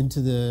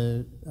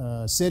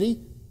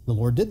city. The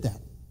Lord did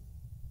that.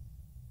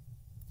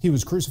 He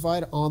was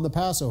crucified on the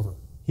Passover.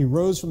 He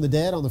rose from the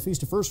dead on the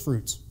Feast of First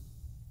Fruits.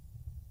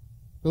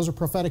 Those are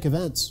prophetic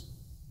events.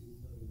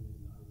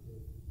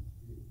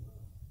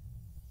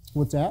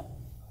 What's that?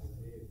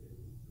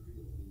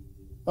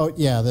 Oh,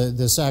 yeah,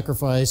 the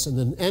sacrifice, and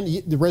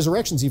the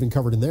resurrection's even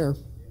covered in there.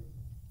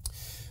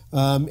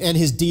 And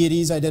his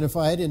deities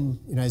identified in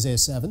Isaiah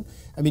 7.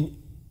 I mean,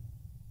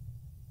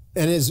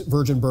 and his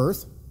virgin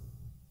birth.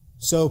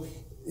 So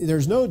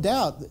there's no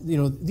doubt,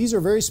 these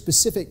are very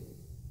specific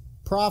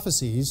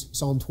prophecies,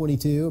 Psalm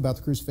 22 about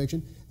the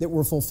crucifixion, that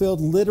were fulfilled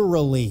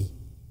literally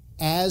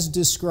as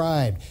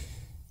described.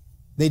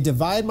 They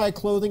divide my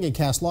clothing and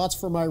cast lots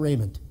for my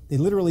raiment. They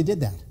literally did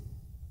that.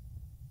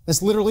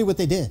 That's literally what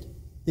they did.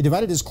 They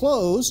divided his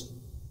clothes,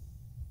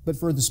 but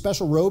for the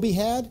special robe he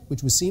had,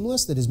 which was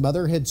seamless, that his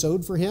mother had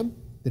sewed for him,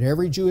 that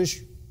every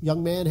Jewish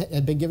young man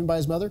had been given by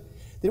his mother,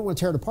 they didn't want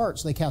to tear it apart,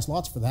 so they cast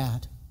lots for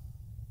that.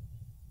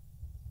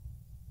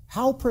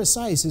 How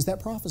precise is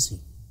that prophecy?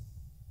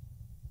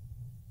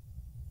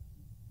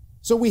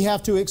 So we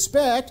have to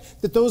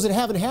expect that those that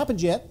haven't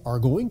happened yet are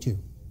going to,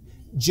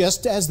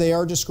 just as they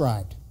are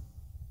described.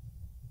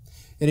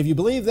 And if you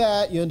believe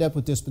that, you end up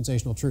with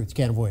dispensational truth. You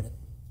can't avoid it.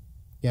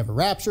 You have a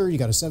rapture, you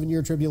got a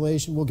 7-year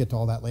tribulation, we'll get to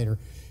all that later.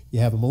 You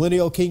have a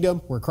millennial kingdom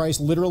where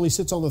Christ literally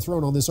sits on the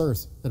throne on this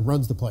earth and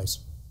runs the place.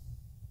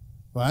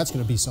 Well, that's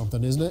going to be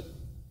something, isn't it?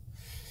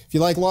 If you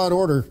like law and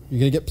order, you're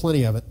going to get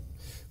plenty of it.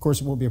 Of course,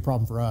 it won't be a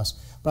problem for us.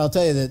 But I'll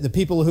tell you that the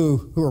people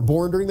who are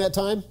born during that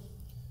time,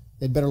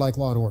 they'd better like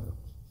law and order.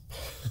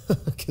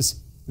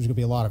 Because there's going to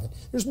be a lot of it.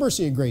 There's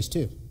mercy and grace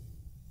too.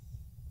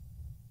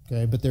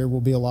 Okay, but there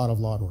will be a lot of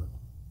law and order.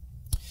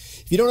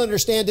 If you don't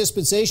understand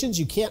dispensations,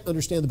 you can't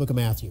understand the book of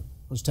Matthew.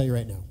 I'll just tell you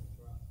right now.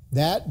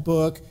 That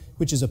book,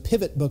 which is a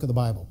pivot book of the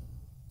Bible,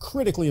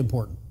 critically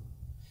important.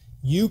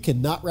 You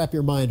cannot wrap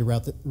your mind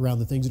around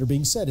the things that are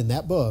being said in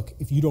that book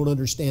if you don't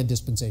understand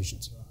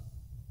dispensations.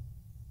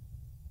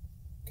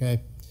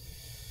 Okay?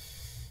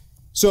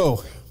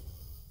 So,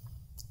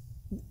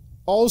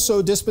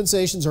 also,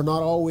 dispensations are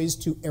not always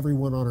to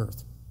everyone on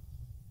earth.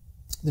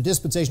 The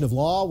dispensation of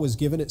law was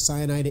given at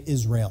Sinai to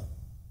Israel,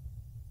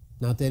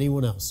 not to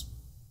anyone else.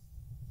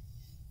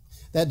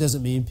 That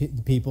doesn't mean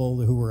the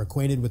people who were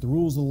acquainted with the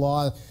rules of the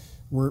law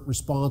weren't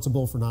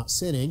responsible for not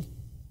sinning.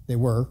 They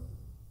were.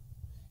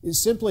 It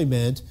simply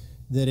meant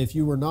that if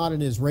you were not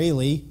an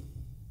Israeli,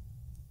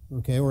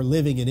 okay, or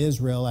living in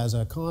Israel as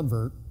a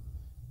convert,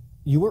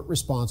 you weren't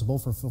responsible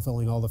for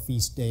fulfilling all the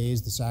feast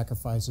days, the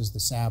sacrifices,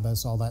 the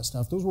Sabbaths, all that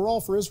stuff. Those were all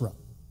for Israel.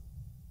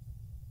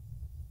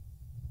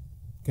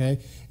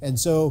 Okay? And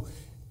so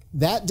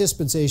that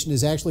dispensation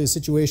is actually a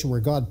situation where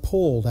God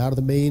pulled out of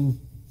the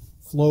main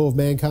flow of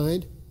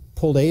mankind,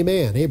 pulled a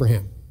man,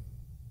 Abraham,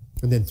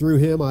 and then through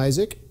him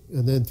Isaac,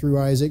 and then through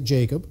Isaac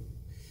Jacob,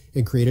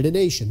 and created a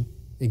nation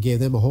and gave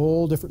them a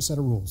whole different set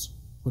of rules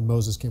when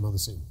Moses came on the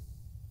scene.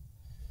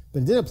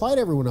 But it didn't apply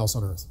to everyone else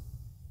on earth.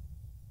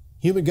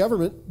 Human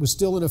government was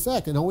still in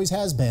effect and always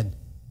has been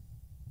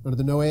under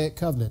the Noahic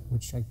covenant,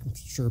 which I'm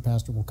sure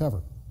Pastor will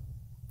cover.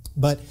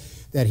 But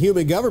that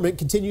human government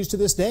continues to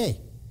this day.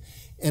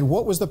 And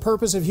what was the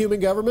purpose of human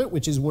government,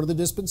 which is one of the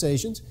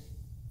dispensations?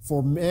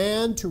 For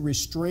man to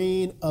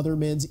restrain other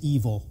men's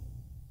evil.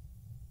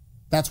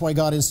 That's why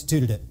God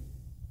instituted it.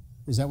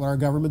 Is that what our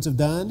governments have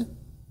done?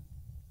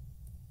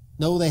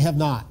 No, they have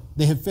not.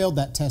 They have failed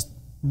that test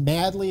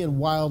madly and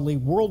wildly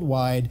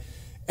worldwide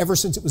ever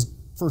since it was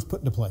first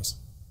put into place.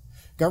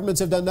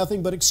 Governments have done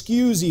nothing but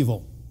excuse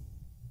evil,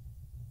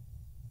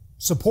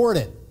 support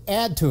it,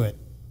 add to it.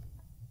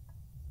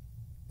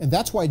 And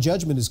that's why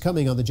judgment is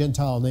coming on the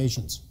Gentile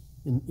nations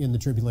in the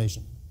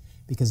tribulation,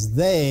 because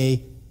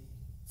they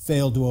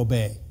failed to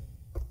obey.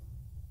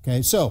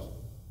 Okay, so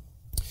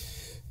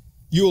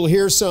you will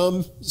hear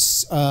some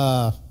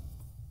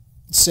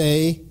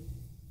say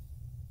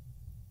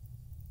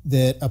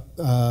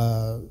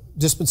that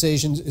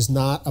dispensation is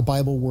not a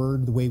Bible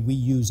word the way we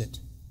use it.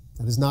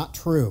 That is not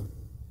true.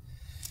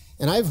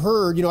 And I've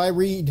heard, I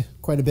read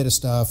quite a bit of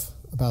stuff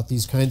about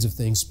these kinds of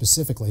things,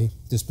 specifically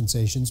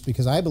dispensations,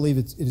 because I believe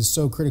it is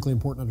so critically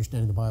important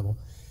understanding the Bible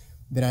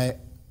that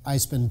I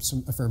spend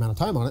a fair amount of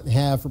time on it and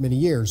have for many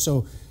years.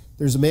 So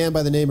there's a man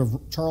by the name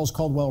of Charles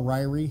Caldwell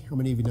Ryrie. How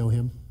many of you know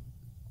him?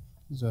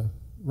 He's a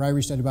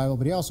Ryrie study Bible,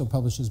 but he also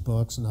publishes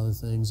books and other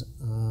things.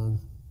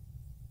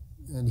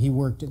 And he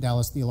worked at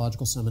Dallas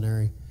Theological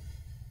Seminary,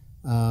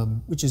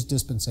 which is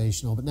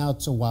dispensational, but now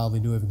it's so wildly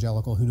new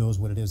evangelical, who knows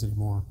what it is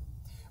anymore.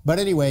 But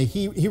anyway,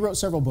 he wrote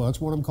several books,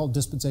 one of them called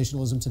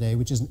Dispensationalism Today,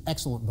 which is an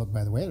excellent book,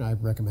 by the way, and I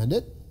recommend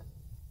it.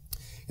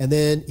 And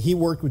then he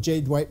worked with J.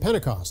 Dwight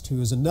Pentecost,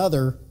 who is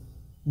another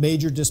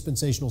major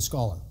dispensational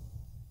scholar.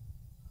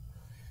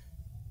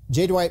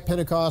 J. Dwight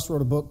Pentecost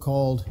wrote a book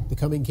called The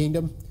Coming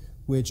Kingdom,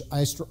 which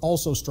I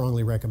also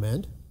strongly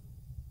recommend.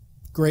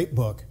 Great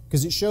book,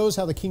 because it shows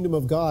how the kingdom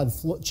of God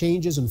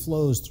changes and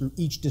flows through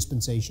each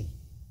dispensation.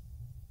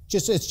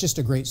 It's just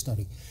a great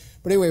study.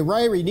 But anyway,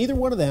 Ryrie, neither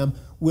one of them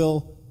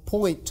will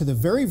point to the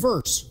very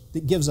verse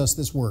that gives us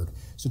this word.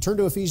 So turn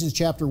to Ephesians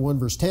chapter 1,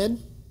 verse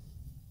 10.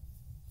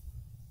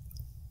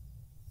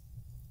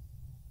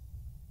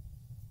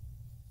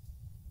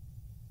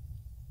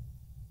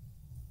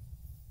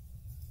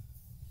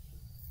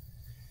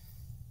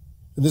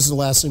 And this is the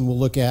last thing we'll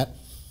look at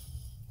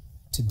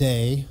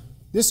today.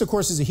 This, of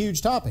course, is a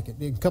huge topic. It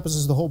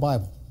encompasses the whole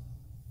Bible.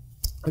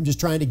 I'm just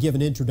trying to give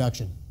an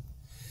introduction.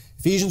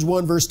 Ephesians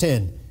 1, verse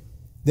 10.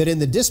 That in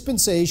the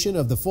dispensation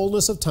of the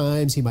fullness of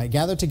times he might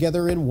gather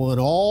together in one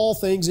all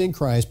things in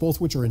Christ, both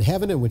which are in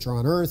heaven and which are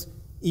on earth,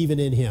 even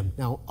in him.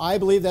 Now, I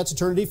believe that's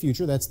eternity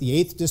future. That's the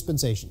 8th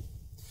dispensation.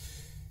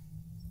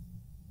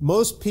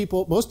 Most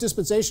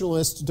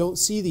dispensationalists don't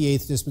see the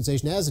 8th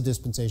dispensation as a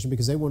dispensation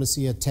because they want to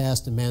see a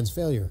test and man's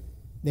failure.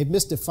 They've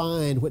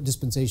misdefined what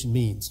dispensation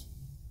means.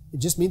 It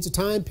just means a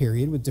time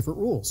period with different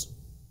rules.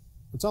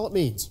 That's all it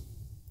means.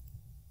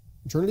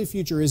 Eternity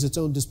future is its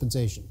own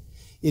dispensation.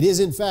 It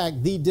is, in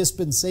fact, the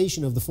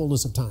dispensation of the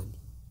fullness of time.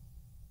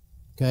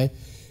 Okay?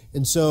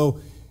 And so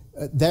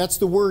that's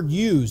the word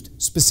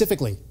used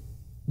specifically,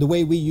 the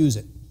way we use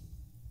it.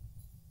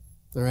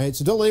 All right?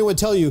 So don't let anyone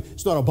tell you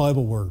it's not a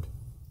Bible word,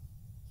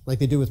 like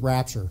they do with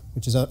rapture,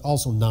 which is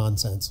also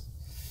nonsense.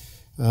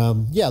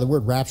 Yeah, the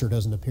word rapture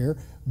doesn't appear,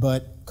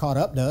 but caught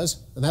up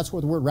does, and that's what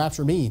the word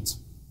rapture means.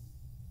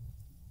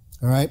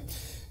 All right?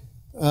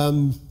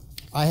 I'm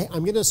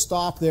going to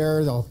stop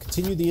there. I'll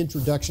continue the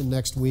introduction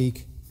next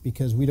week,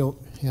 because we don't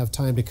have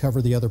time to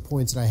cover the other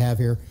points that I have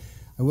here.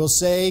 I will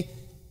say,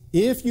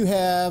 if you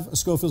have a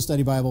Scofield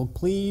Study Bible,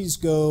 please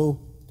go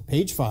to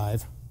page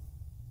 5,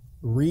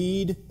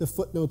 read the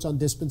footnotes on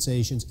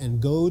dispensations, and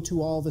go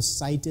to all the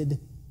cited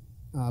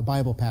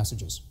Bible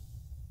passages.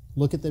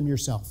 Look at them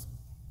yourself.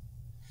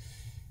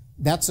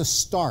 That's a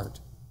start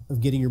of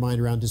getting your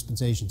mind around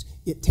dispensations.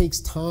 It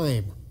takes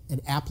time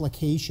and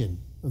application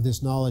of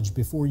this knowledge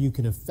before you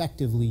can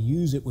effectively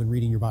use it when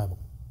reading your Bible.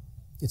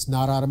 It's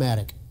not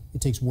automatic. It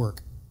takes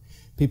work.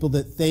 People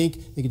that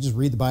think they can just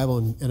read the Bible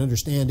and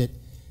understand it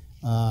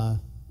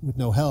with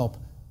no help,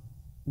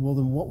 well,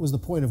 then what was the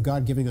point of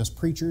God giving us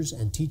preachers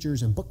and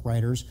teachers and book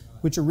writers,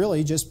 which are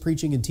really just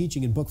preaching and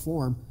teaching in book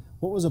form?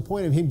 What was the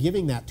point of him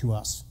giving that to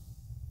us?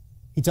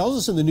 He tells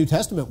us in the New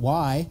Testament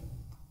why,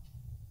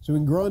 so we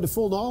can grow into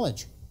full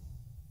knowledge.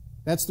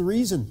 That's the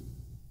reason.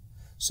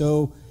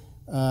 So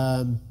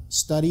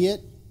study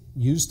it,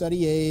 use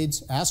study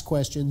aids, ask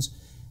questions,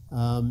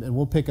 and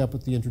we'll pick up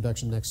with the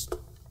introduction next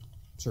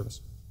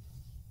service.